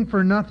 hoping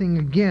for nothing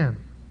again.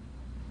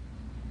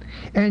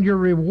 And your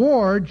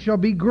reward shall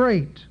be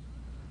great,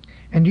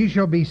 and ye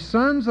shall be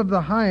sons of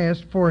the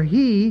highest, for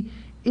he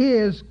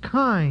is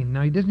kind.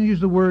 Now he doesn't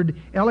use the word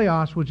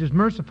eleos, which is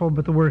merciful,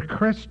 but the word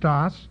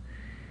Christos,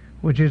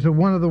 which is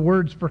one of the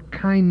words for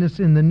kindness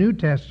in the New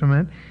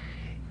Testament.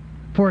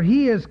 For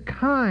he is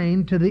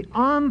kind to the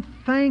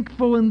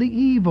unthankful and the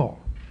evil.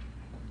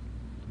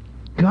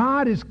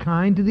 God is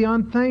kind to the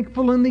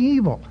unthankful and the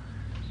evil.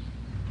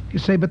 You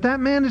say, but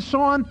that man is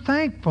so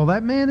unthankful.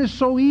 That man is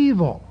so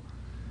evil.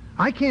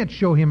 I can't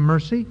show him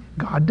mercy.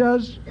 God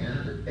does.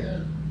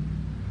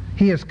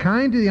 He is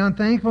kind to the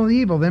unthankful and the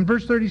evil. Then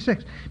verse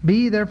 36, be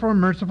ye therefore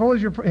merciful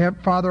as your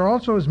Father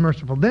also is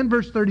merciful. Then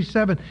verse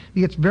 37, it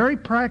gets very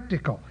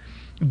practical.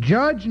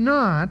 Judge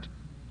not,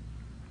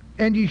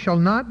 and ye shall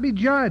not be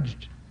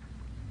judged.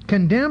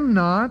 Condemn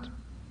not,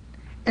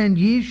 and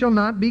ye shall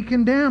not be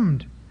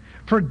condemned.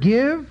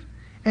 Forgive,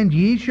 and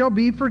ye shall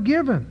be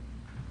forgiven.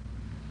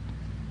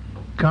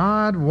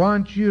 God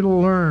wants you to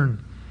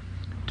learn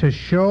to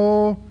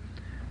show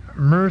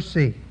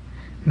mercy.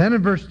 Then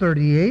in verse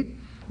 38,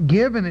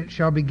 give, and it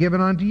shall be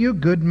given unto you,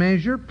 good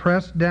measure,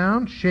 pressed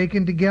down,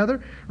 shaken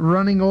together,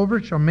 running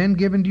over, shall men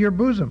give into your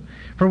bosom.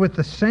 For with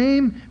the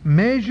same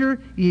measure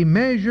ye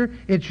measure,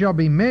 it shall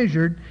be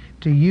measured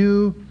to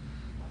you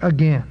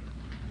again.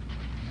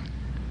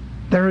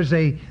 There is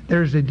a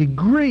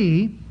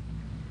degree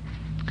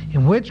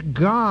in which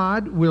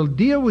God will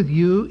deal with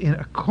you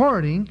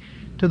according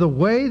to the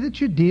way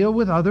that you deal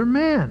with other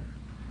men.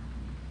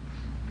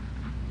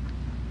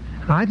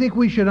 I think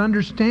we should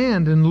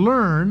understand and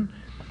learn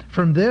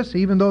from this,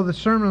 even though the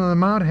Sermon on the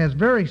Mount has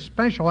very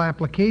special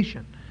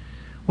application.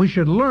 We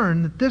should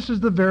learn that this is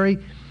the very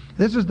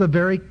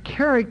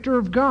character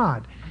of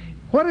God.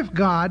 What if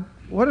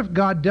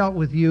God dealt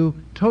with you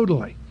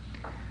totally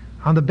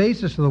on the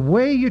basis of the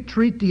way you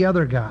treat the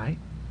other guy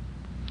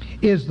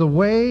is the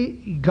way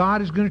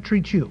God is going to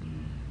treat you?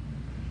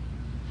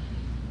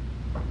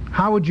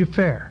 How would you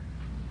fare?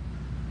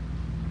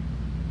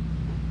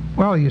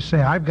 Well, you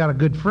say, I've got a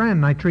good friend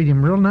and I treat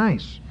him real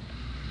nice.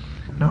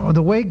 No,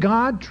 the way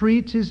God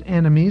treats his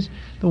enemies,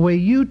 the way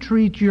you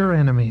treat your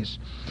enemies.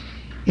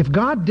 If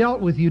God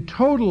dealt with you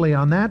totally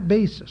on that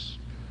basis,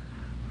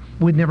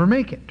 we'd never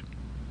make it.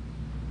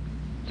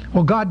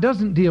 Well, God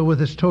doesn't deal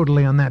with us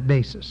totally on that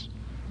basis.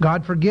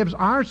 God forgives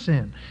our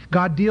sin.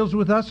 God deals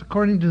with us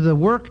according to the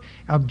work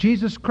of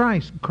Jesus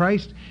Christ.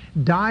 Christ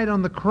died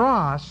on the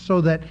cross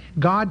so that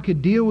God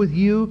could deal with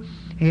you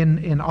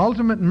in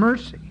ultimate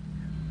mercy.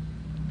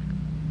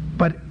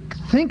 But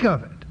think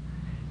of it.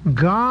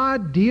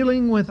 God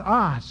dealing with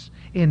us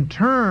in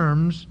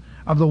terms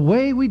of the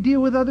way we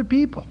deal with other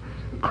people.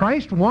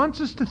 Christ wants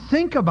us to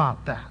think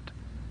about that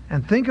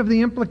and think of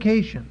the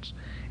implications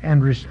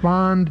and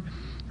respond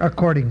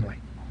accordingly.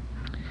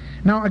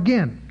 Now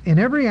again, in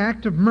every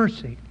act of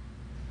mercy,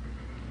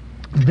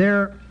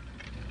 there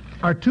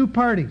are two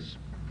parties.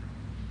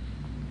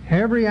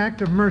 Every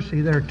act of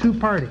mercy, there are two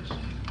parties.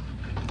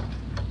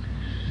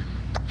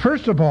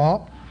 First of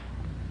all,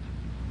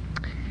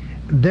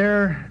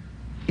 there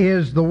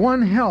is the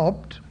one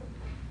helped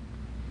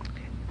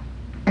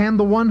and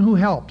the one who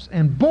helps.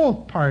 And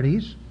both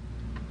parties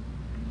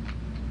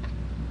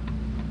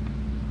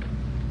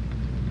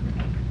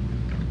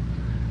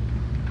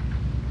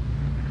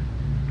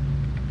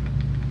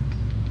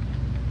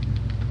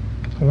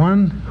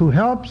one who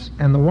helps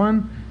and the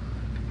one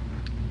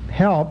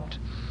helped,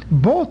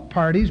 both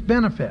parties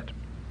benefit.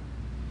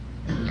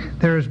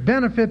 There is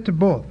benefit to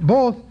both.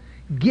 Both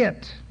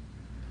get.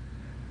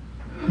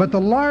 But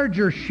the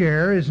larger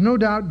share is no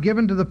doubt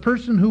given to the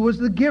person who was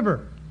the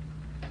giver,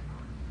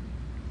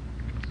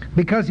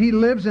 because he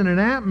lives in an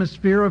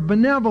atmosphere of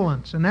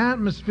benevolence, an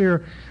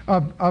atmosphere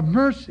of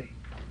mercy.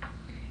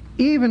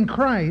 Even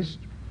Christ,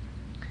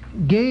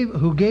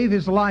 who gave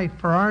his life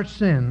for our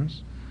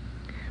sins,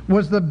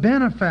 was the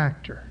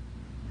benefactor.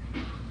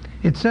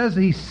 It says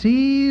he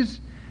sees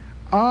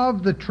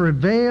of the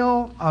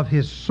travail of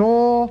his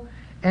soul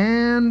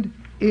and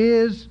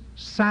is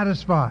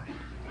satisfied.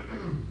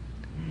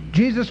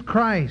 Jesus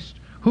Christ,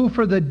 who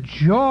for the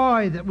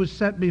joy that was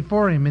set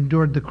before him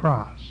endured the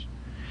cross.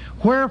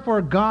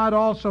 Wherefore God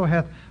also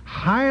hath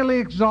highly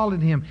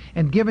exalted him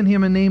and given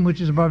him a name which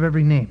is above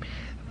every name.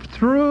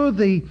 Through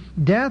the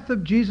death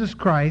of Jesus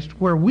Christ,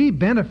 where we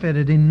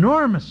benefited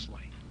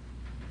enormously,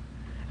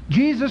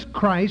 Jesus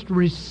Christ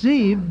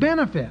received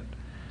benefit,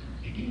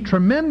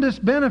 tremendous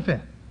benefit,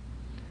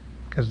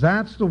 because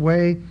that's the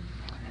way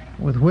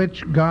with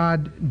which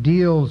God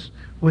deals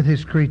with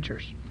his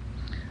creatures.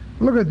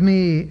 Look with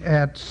me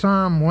at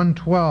Psalm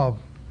 112.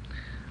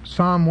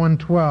 Psalm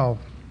 112.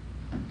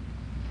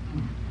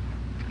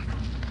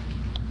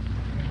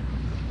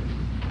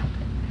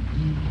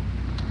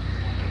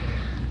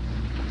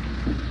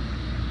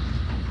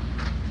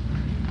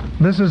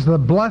 This is the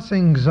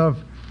blessings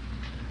of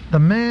the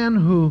man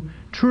who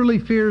truly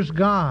fears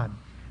God.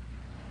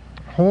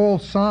 The whole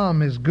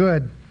psalm is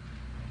good.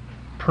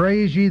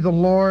 Praise ye the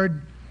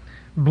Lord.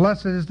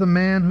 Blessed is the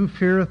man who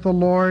feareth the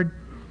Lord,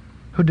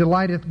 who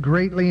delighteth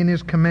greatly in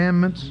his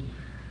commandments.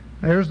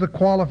 There's the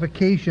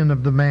qualification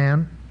of the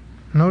man.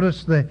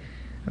 Notice the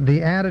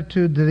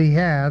attitude that he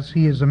has.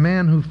 He is a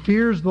man who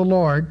fears the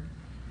Lord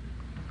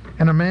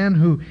and a man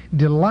who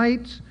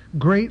delights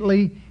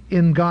greatly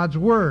in God's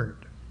Word.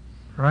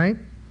 Right?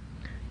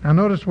 Now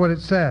notice what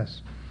it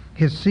says.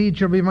 His seed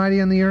shall be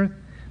mighty on the earth.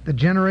 The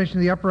generation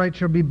of the upright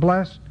shall be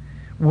blessed.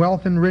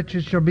 Wealth and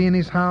riches shall be in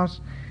his house.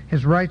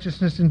 His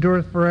righteousness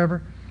endureth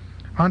forever.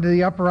 Unto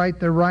the upright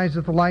there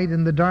riseth light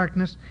in the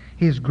darkness.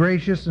 He is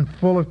gracious and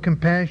full of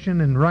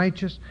compassion and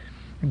righteous.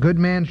 A good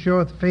man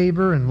showeth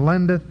favor and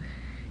lendeth.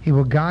 He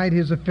will guide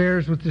his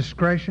affairs with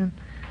discretion.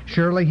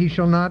 Surely he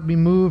shall not be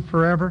moved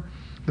forever.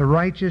 The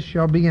righteous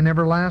shall be in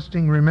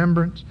everlasting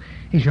remembrance.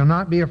 He shall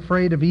not be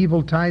afraid of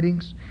evil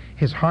tidings.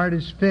 His heart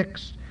is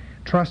fixed,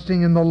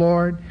 trusting in the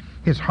Lord.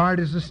 His heart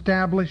is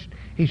established.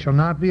 He shall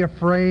not be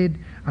afraid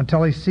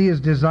until he see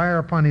his desire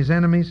upon his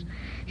enemies.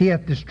 He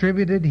hath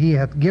distributed, he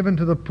hath given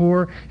to the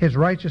poor. His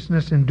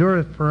righteousness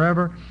endureth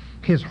forever.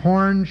 His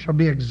horn shall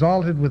be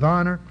exalted with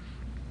honor.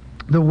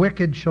 The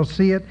wicked shall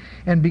see it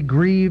and be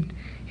grieved.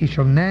 He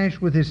shall gnash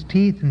with his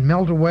teeth and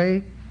melt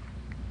away.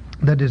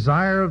 The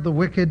desire of the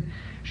wicked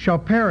shall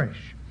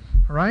perish.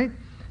 All right?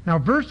 Now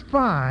verse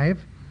 5,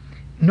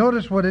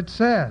 notice what it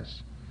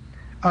says.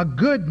 A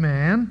good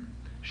man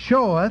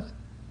showeth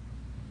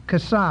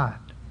chesed.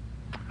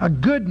 A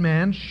good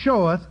man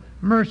showeth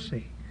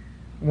mercy.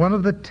 One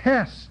of the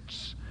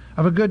tests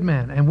of a good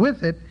man. And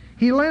with it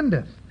he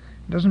lendeth.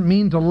 It doesn't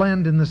mean to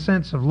lend in the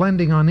sense of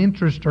lending on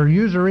interest or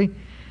usury.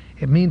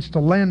 It means to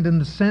lend in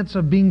the sense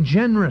of being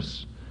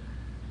generous,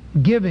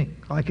 giving,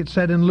 like it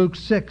said in Luke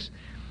 6.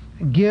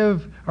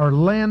 Give or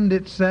lend,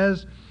 it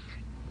says,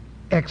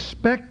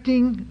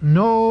 expecting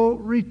no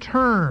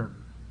return.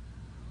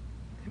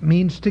 It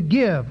means to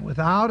give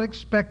without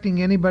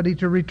expecting anybody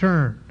to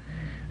return.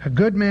 A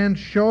good man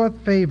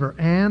showeth favor,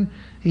 and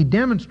he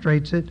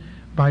demonstrates it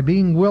by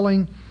being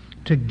willing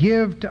to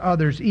give to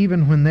others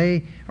even when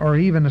they, or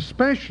even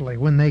especially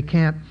when they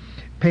can't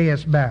pay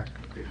us back.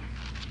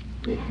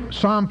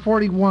 Psalm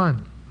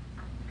 41.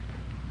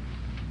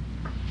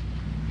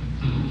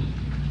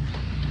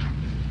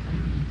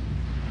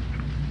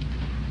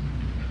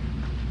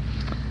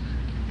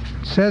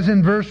 Says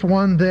in verse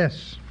 1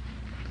 this,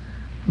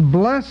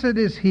 Blessed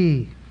is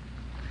he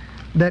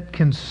that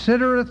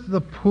considereth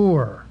the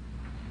poor.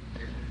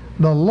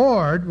 The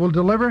Lord will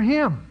deliver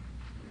him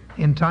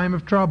in time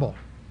of trouble.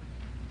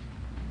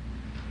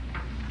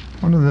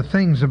 One of the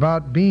things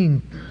about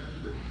giving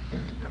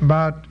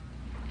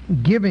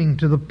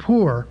to the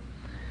poor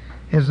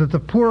is that the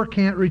poor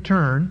can't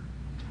return.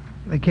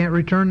 They can't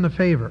return the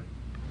favor.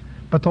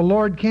 But the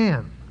Lord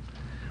can.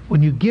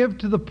 When you give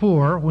to the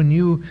poor, when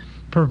you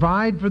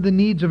provide for the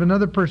needs of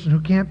another person who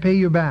can't pay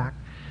you back,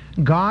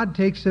 God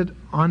takes it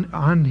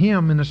on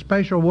him in a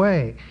special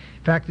way.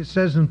 In fact, it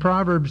says in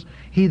Proverbs,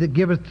 he that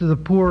giveth to the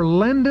poor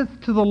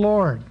lendeth to the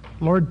Lord.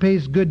 Lord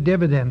pays good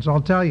dividends,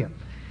 I'll tell you.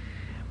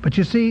 But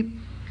you see,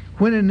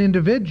 when an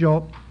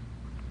individual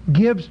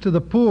gives to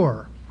the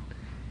poor,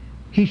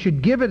 he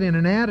should give it in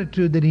an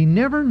attitude that he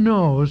never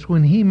knows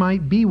when he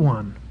might be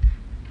one,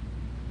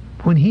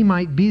 when he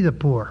might be the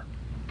poor.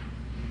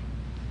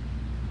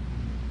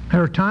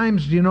 There are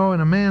times, in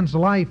a man's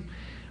life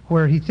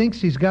where he thinks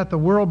he's got the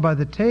world by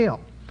the tail,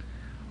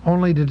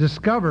 only to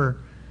discover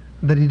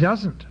that he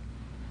doesn't.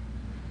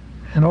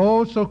 And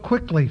oh, so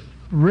quickly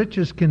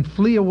riches can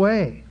flee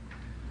away.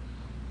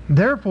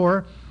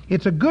 Therefore,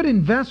 it's a good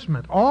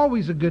investment,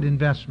 always a good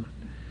investment,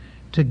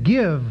 to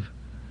give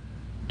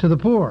to the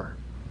poor,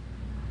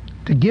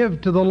 to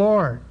give to the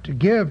Lord, to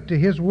give to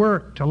his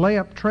work, to lay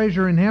up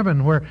treasure in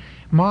heaven where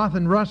moth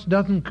and rust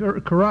doesn't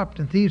corrupt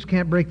and thieves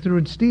can't break through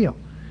and steal.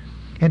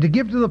 And to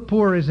give to the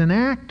poor is an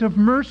act of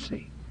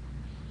mercy.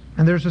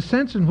 And there's a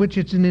sense in which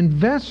it's an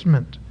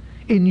investment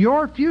in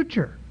your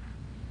future.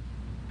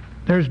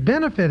 There's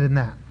benefit in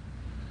that.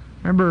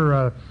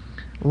 Remember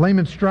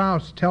Lehman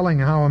Strauss telling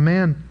how a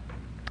man,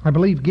 I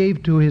believe,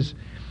 gave to his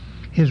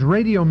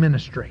radio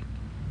ministry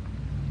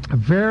a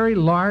very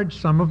large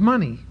sum of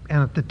money.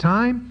 And at the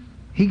time,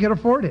 he could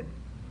afford it.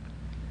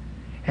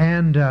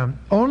 And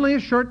only a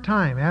short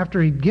time after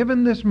he'd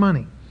given this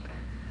money,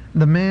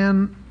 the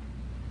man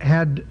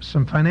had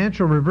some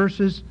financial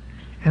reverses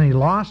and he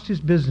lost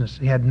his business.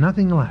 He had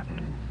nothing left.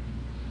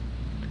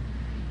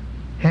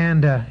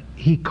 And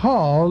he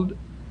called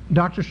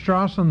Dr.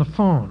 Strauss on the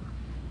phone.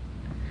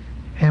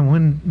 And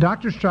when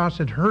Dr. Strauss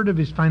had heard of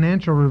his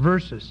financial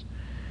reverses,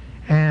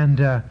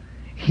 and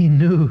he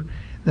knew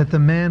that the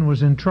man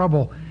was in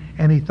trouble,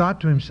 and he thought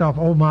to himself,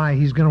 oh my,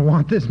 he's going to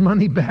want this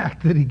money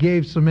back that he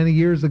gave so many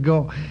years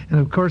ago. And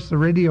of course the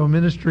radio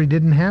ministry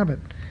didn't have it.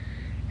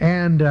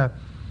 And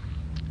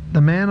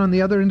the man on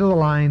the other end of the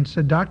line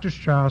said, Dr.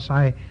 Strauss,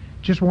 I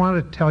just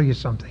want to tell you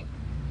something.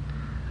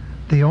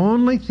 The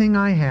only thing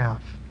I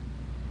have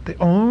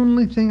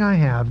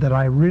that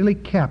I really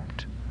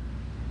kept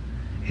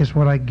is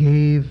what I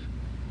gave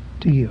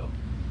to you.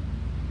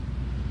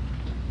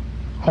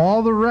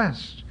 All the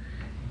rest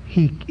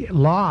he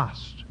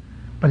lost,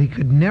 but he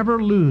could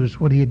never lose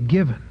what he had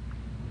given.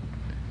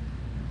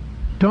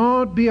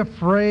 Don't be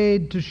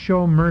afraid to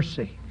show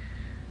mercy.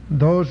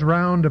 Those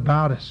round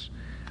about us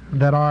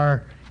that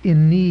are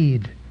in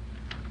need.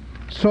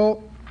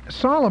 So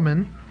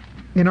Solomon,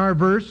 in our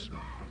verse,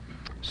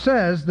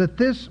 says that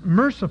this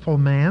merciful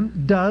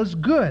man does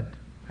good.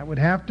 That would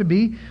have to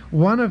be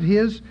one of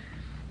his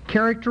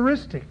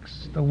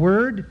characteristics. The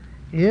word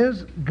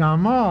is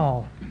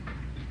gamal.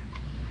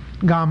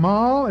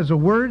 Gamal is a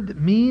word that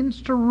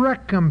means to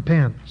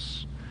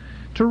recompense.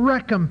 To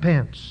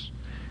recompense.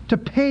 To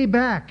pay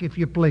back, if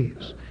you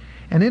please.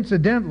 And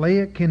incidentally,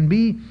 it can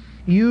be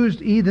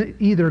used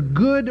either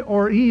good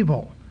or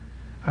evil.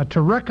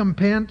 To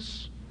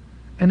recompense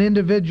an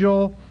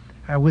individual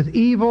with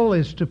evil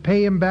is to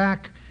pay him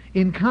back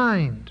in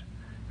kind.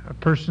 A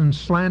person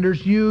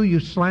slanders you, you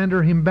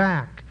slander him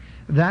back.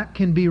 That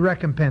can be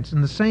recompense.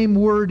 And the same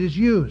word is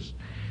used.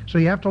 So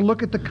you have to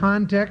look at the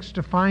context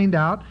to find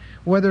out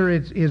whether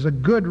it is a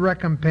good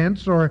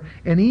recompense or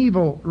an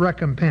evil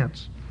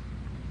recompense.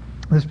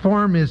 This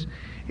form is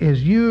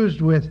used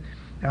with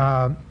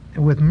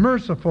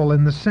merciful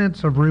in the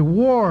sense of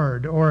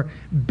reward or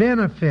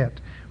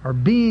benefit or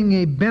being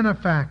a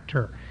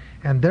benefactor,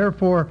 and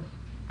therefore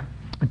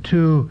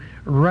to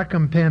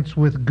recompense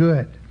with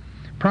good.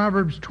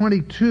 Proverbs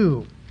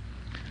 22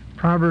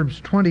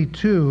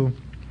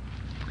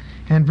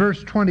 and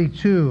verse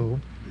 22,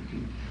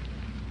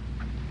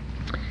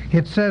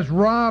 it says,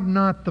 rob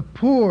not the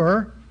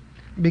poor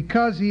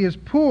because he is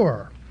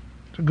poor.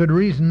 It's a good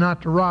reason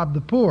not to rob the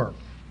poor.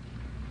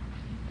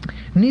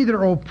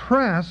 Neither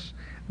oppress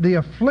the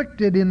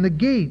afflicted in the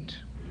gate.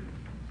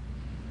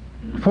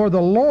 For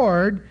the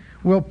Lord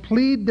will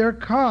plead their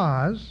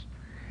cause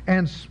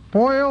and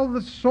spoil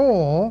the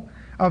soul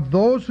of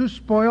those who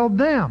spoiled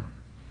them.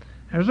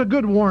 There's a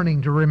good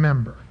warning to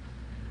remember.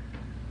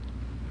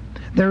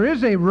 There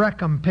is a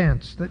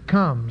recompense that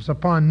comes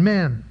upon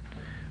men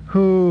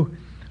who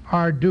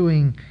are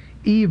doing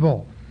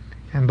evil,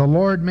 and the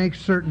Lord makes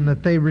certain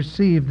that they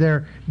receive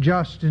their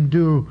just and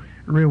due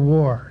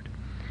reward.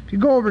 If you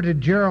go over to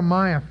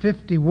Jeremiah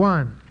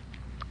 51,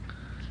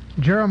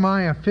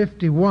 Jeremiah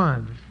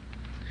 51,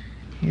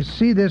 you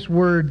see this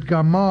word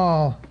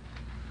gamal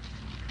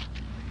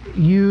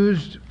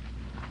used.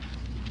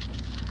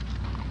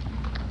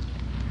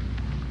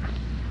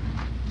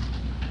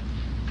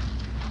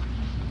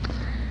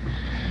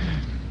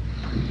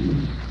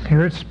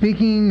 Here it's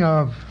speaking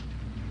of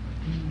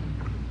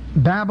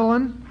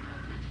Babylon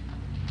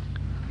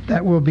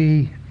that will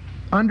be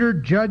under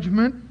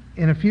judgment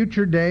in a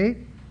future day.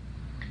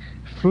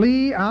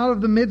 Flee out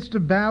of the midst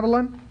of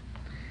Babylon,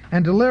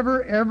 and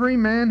deliver every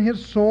man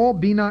his soul.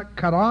 Be not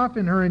cut off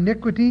in her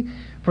iniquity,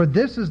 for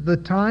this is the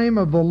time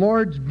of the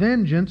Lord's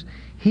vengeance.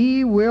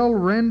 He will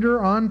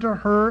render unto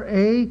her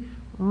a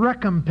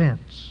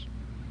recompense.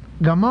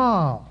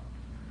 Gamal,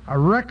 a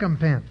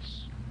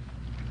recompense.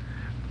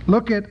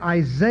 Look at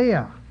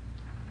Isaiah.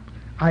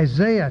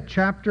 Isaiah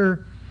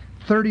chapter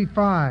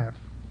 35.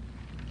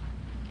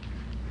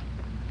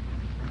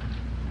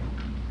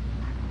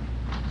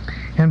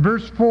 And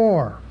verse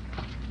 4.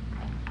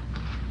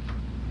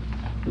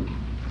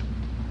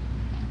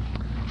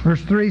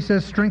 Verse 3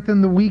 says,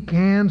 strengthen the weak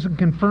hands and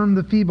confirm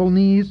the feeble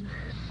knees.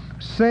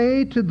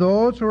 Say to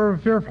those who are of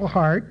a fearful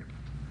heart,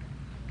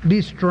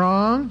 be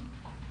strong,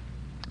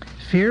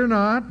 fear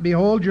not.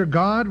 Behold, your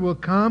God will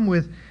come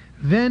with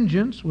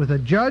vengeance, with a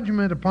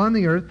judgment upon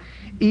the earth,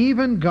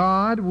 even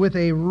God with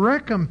a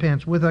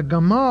recompense, with a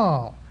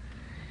gamal.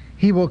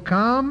 He will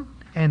come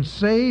and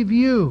save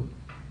you.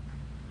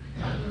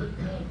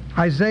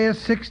 Isaiah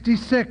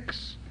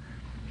 66.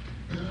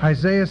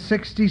 Isaiah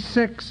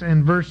 66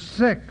 and verse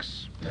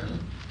 6.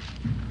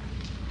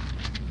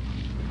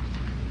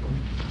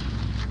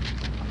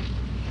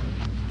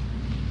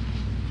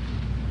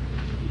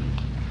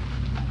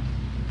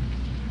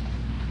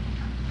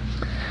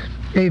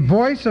 A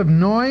voice of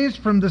noise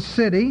from the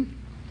city,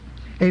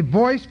 a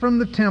voice from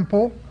the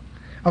temple,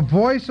 a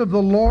voice of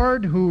the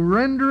Lord who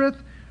rendereth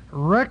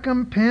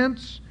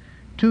recompense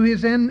to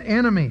his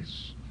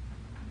enemies.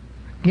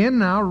 Again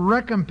now,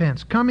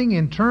 recompense, coming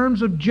in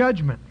terms of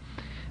judgment.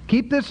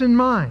 Keep this in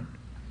mind.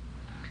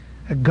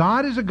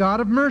 God is a God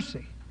of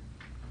mercy.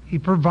 He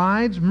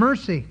provides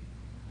mercy.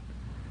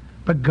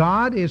 But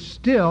God is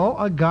still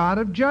a God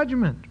of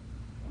judgment.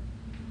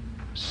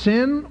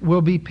 Sin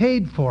will be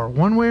paid for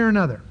one way or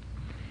another.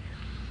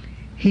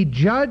 He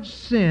judged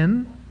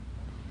sin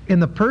in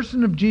the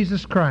person of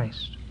Jesus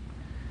Christ,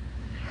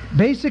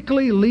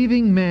 basically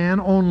leaving man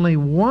only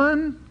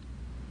one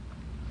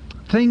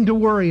thing to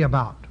worry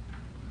about.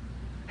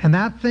 And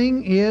that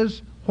thing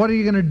is, what are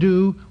you going to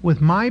do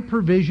with my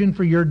provision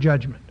for your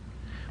judgment?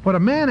 What a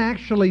man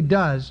actually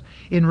does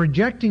in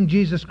rejecting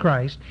Jesus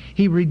Christ,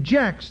 he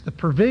rejects the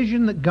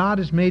provision that God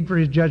has made for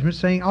his judgment,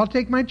 saying, I'll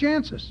take my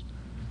chances.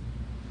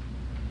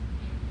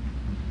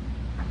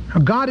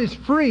 God is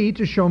free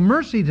to show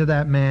mercy to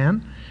that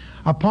man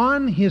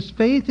upon his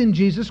faith in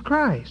Jesus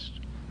Christ.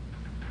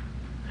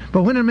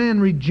 But when a man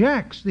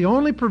rejects the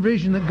only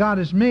provision that God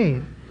has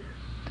made,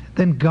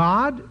 then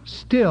God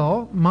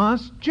still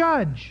must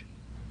judge.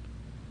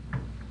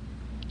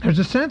 There's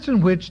a sense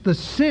in which the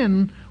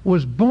sin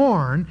was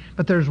born,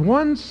 but there's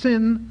one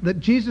sin that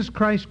Jesus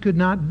Christ could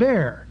not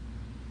bear.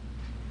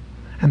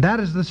 And that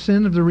is the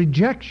sin of the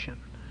rejection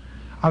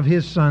of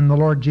his Son, the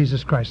Lord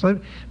Jesus Christ. Let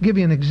me give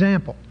you an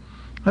example.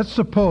 Let's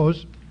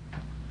suppose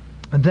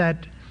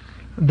that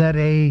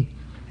an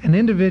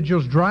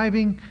individual's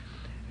driving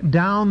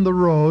down the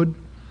road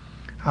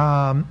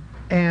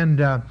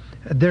and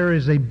there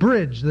is a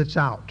bridge that's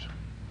out,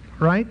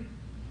 right?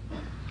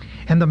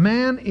 And the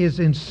man is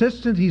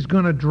insistent he's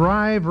going to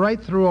drive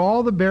right through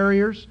all the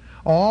barriers,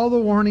 all the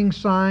warning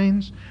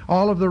signs,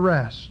 all of the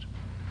rest.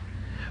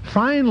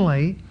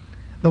 Finally,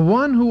 the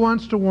one who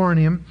wants to warn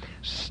him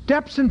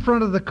steps in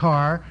front of the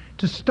car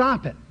to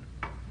stop it.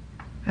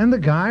 And the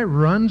guy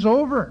runs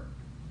over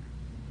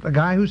the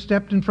guy who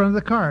stepped in front of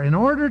the car. In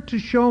order to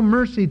show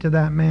mercy to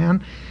that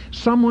man,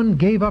 someone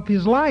gave up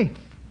his life,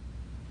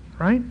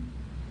 right?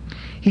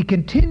 He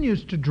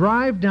continues to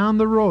drive down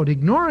the road,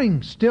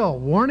 ignoring still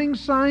warning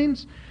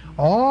signs,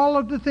 all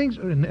of the things,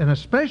 and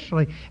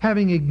especially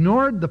having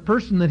ignored the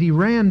person that he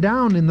ran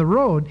down in the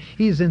road.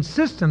 He's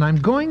insistent, I'm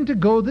going to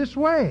go this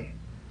way.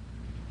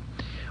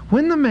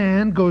 When the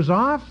man goes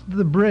off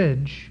the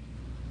bridge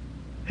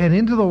and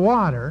into the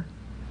water,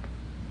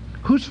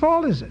 whose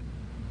fault is it?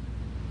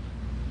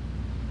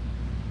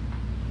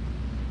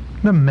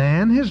 The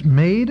man has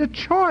made a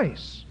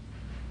choice.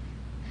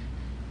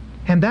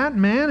 And that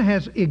man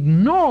has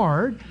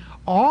ignored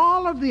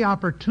all of the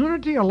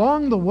opportunity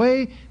along the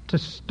way to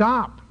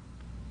stop,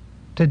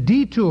 to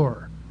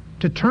detour,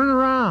 to turn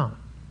around,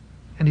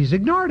 and he's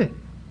ignored it.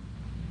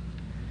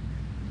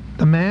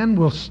 The man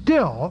will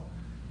still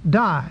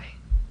die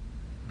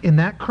in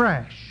that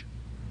crash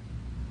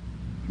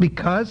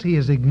because he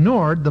has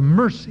ignored the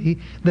mercy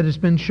that has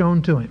been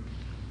shown to him.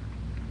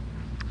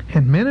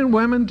 And men and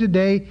women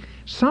today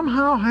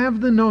somehow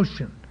have the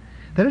notion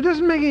that it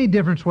doesn't make any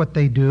difference what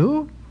they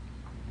do.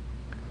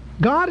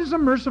 God is a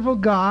merciful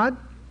God,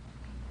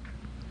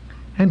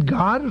 and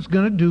God is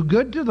going to do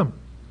good to them,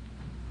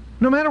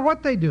 no matter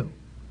what they do.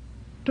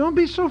 Don't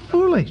be so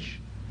foolish.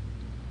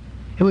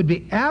 It would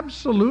be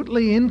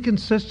absolutely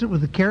inconsistent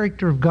with the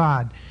character of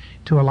God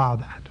to allow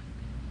that.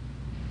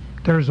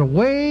 There's a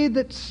way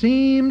that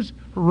seems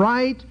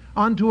right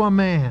unto a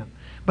man,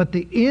 but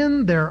the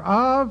end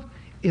thereof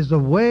is the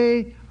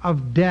way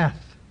of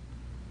death.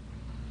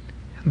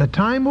 And the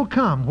time will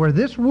come where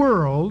this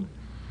world,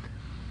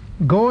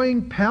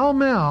 going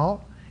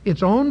pell-mell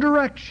its own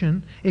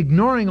direction,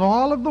 ignoring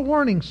all of the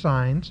warning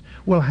signs,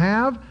 will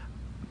have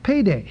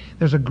payday.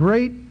 There's a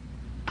great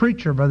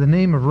preacher by the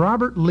name of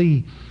Robert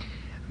Lee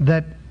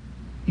that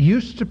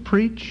used to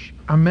preach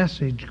a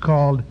message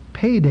called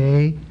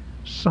Payday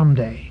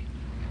Someday.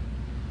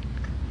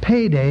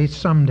 Payday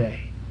someday.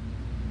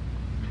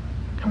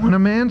 And when a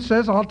man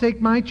says, I'll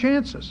take my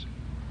chances,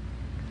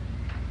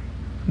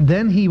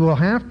 then he will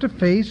have to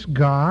face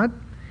God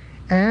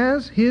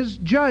as his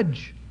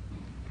judge.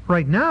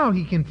 Right now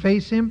he can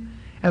face him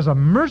as a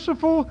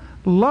merciful,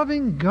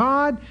 loving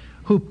God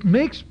who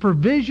makes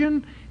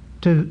provision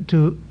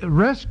to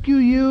rescue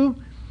you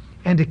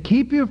and to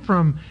keep you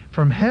from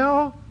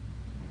hell.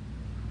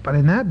 But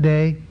in that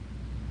day,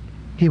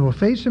 he will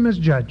face him as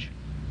judge.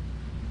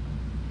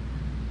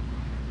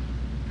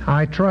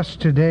 I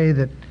trust today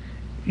that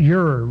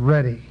you're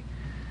ready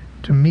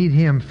to meet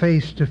him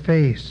face to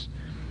face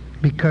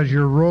because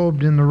you're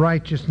robed in the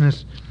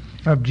righteousness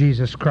of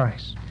Jesus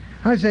Christ.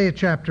 Isaiah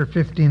chapter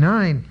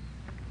 59,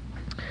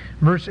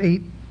 verse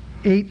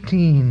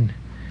 18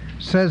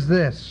 says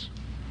this: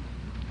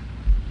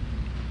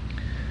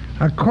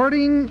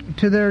 according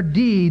to their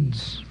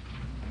deeds,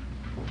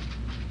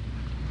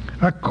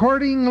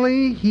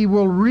 accordingly he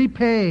will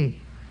repay,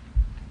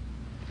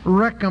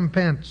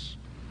 recompense.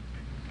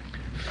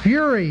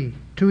 Fury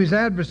to his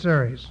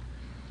adversaries,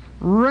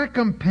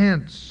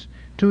 recompense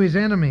to his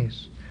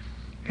enemies,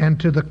 and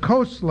to the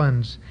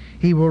coastlands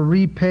he will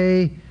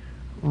repay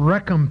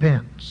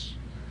recompense.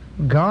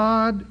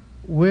 God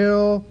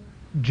will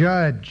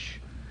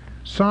judge.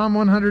 Psalm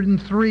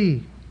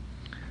 103.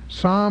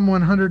 Psalm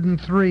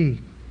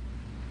 103.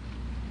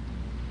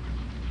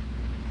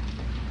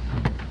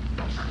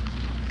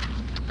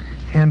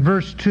 And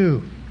verse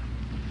 2.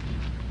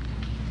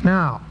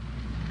 Now,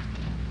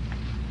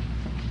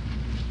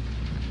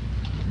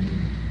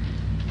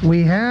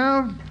 we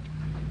have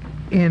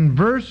in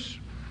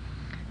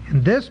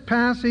this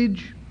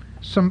passage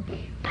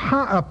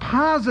a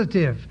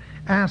positive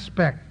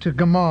aspect to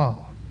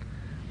Gamal.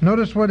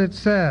 Notice what it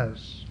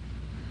says.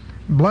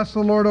 Bless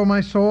the Lord, O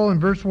my soul, in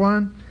verse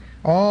 1.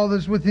 All that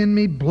is within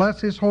me, bless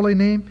his holy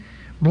name.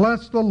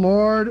 Bless the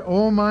Lord,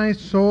 O my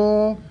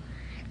soul,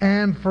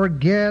 and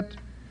forget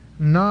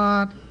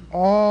not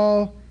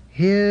all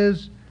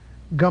his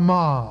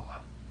Gamal,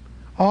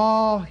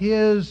 all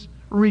his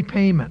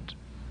repayment.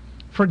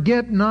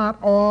 Forget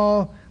not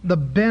all the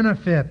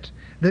benefit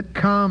that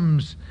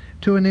comes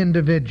to an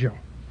individual.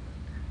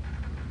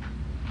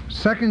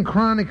 2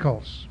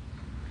 Chronicles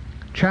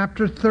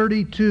chapter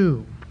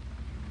 32.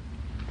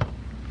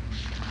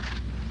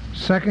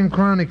 2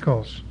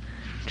 Chronicles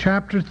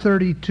chapter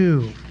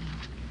 32.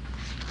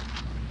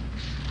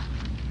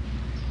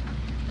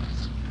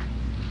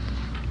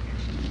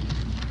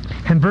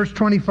 And verse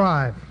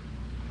 25.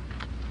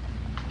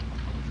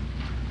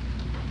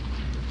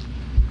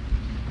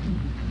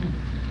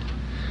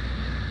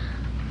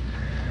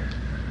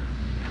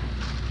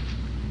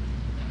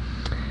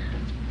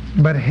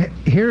 But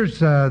here's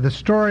the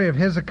story of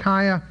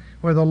Hezekiah,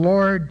 where the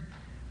Lord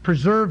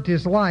preserved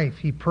his life.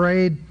 He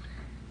prayed,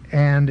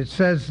 and it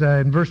says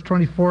in verse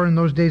 24, in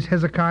those days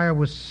Hezekiah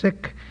was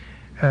sick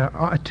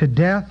to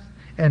death,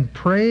 and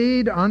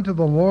prayed unto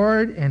the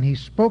Lord, and he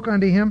spoke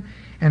unto him,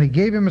 and he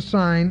gave him a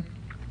sign.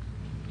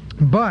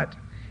 But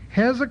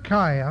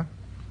Hezekiah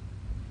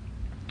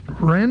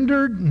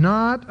rendered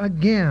not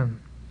again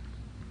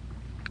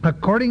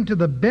according to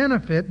the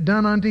benefit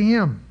done unto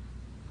him.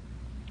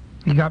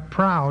 He got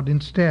proud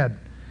instead.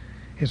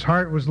 His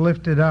heart was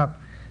lifted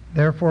up.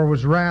 Therefore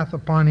was wrath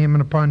upon him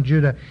and upon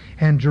Judah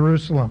and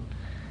Jerusalem.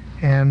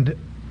 And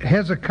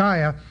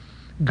Hezekiah,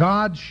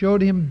 God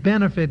showed him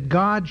benefit.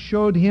 God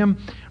showed him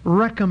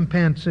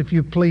recompense, if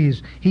you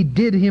please. He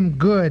did him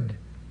good.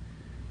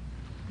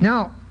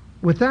 Now,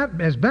 with that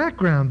as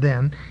background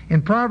then,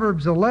 in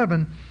Proverbs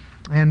 11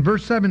 and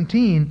verse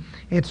 17,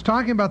 it's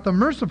talking about the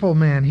merciful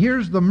man.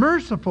 Here's the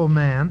merciful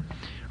man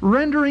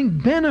rendering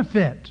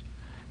benefit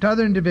to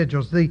other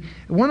individuals.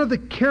 One of the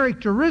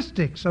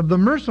characteristics of the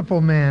merciful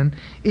man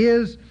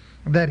is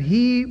that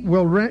he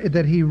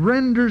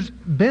renders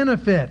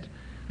benefit.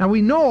 Now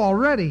we know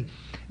already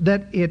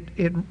that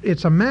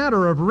it's a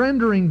matter of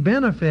rendering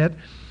benefit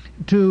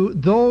to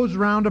those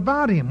round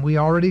about him. We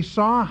already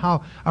saw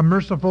how a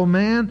merciful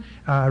man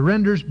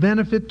renders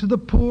benefit to the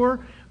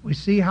poor. We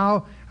see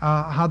how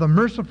the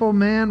merciful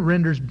man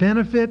renders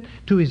benefit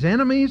to his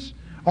enemies.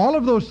 All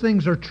of those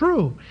things are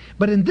true.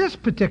 But in this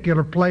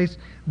particular place,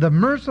 the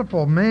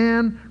merciful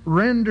man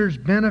renders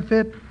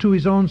benefit to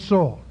his own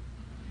soul.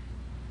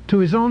 To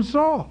his own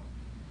soul.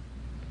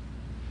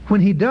 When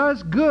he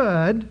does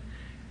good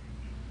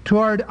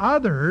toward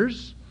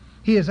others,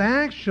 he is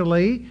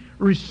actually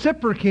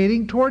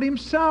reciprocating toward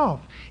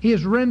himself. He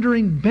is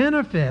rendering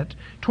benefit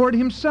toward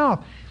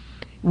himself.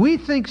 We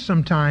think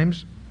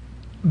sometimes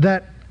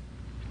that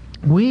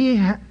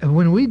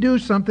when we do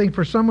something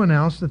for someone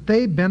else, that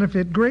they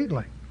benefit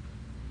greatly.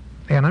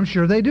 And I'm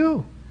sure they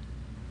do.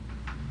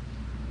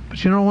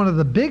 But you know, one of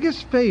the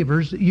biggest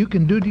favors that you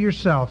can do to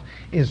yourself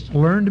is to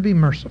learn to be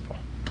merciful.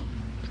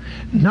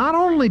 Not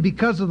only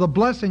because of the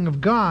blessing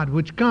of God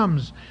which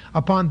comes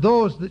upon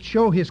those that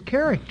show his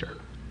character,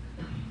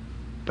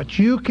 but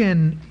you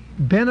can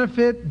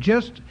benefit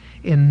just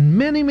in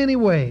many, many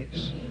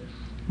ways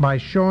by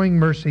showing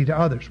mercy to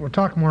others. We'll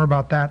talk more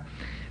about that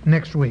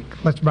next week.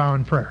 Let's bow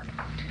in prayer.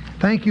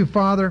 Thank you,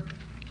 Father,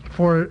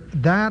 for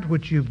that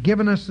which you've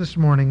given us this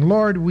morning.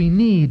 Lord, we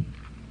need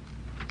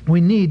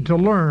to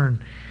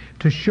learn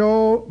to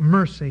show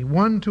mercy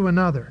one to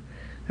another.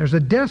 There's a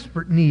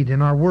desperate need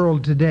in our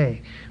world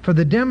today for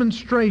the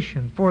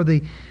demonstration, for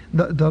the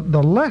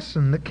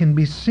lesson that can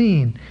be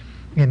seen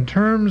in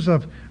terms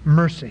of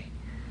mercy.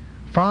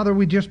 Father,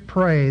 we just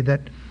pray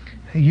that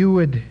you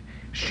would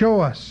show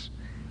us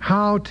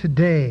how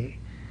today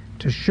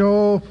to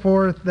show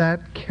forth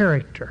that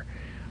character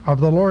of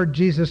the Lord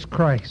Jesus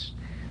Christ,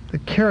 the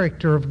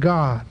character of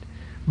God,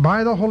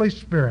 by the Holy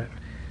Spirit,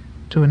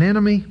 to an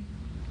enemy,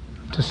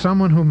 to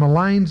someone who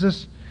maligns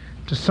us,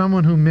 to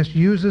someone who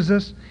misuses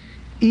us,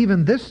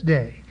 even this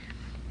day.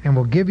 And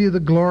we'll give you the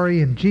glory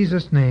in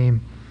Jesus'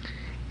 name.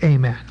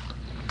 Amen.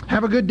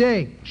 Have a good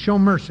day. Show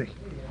mercy.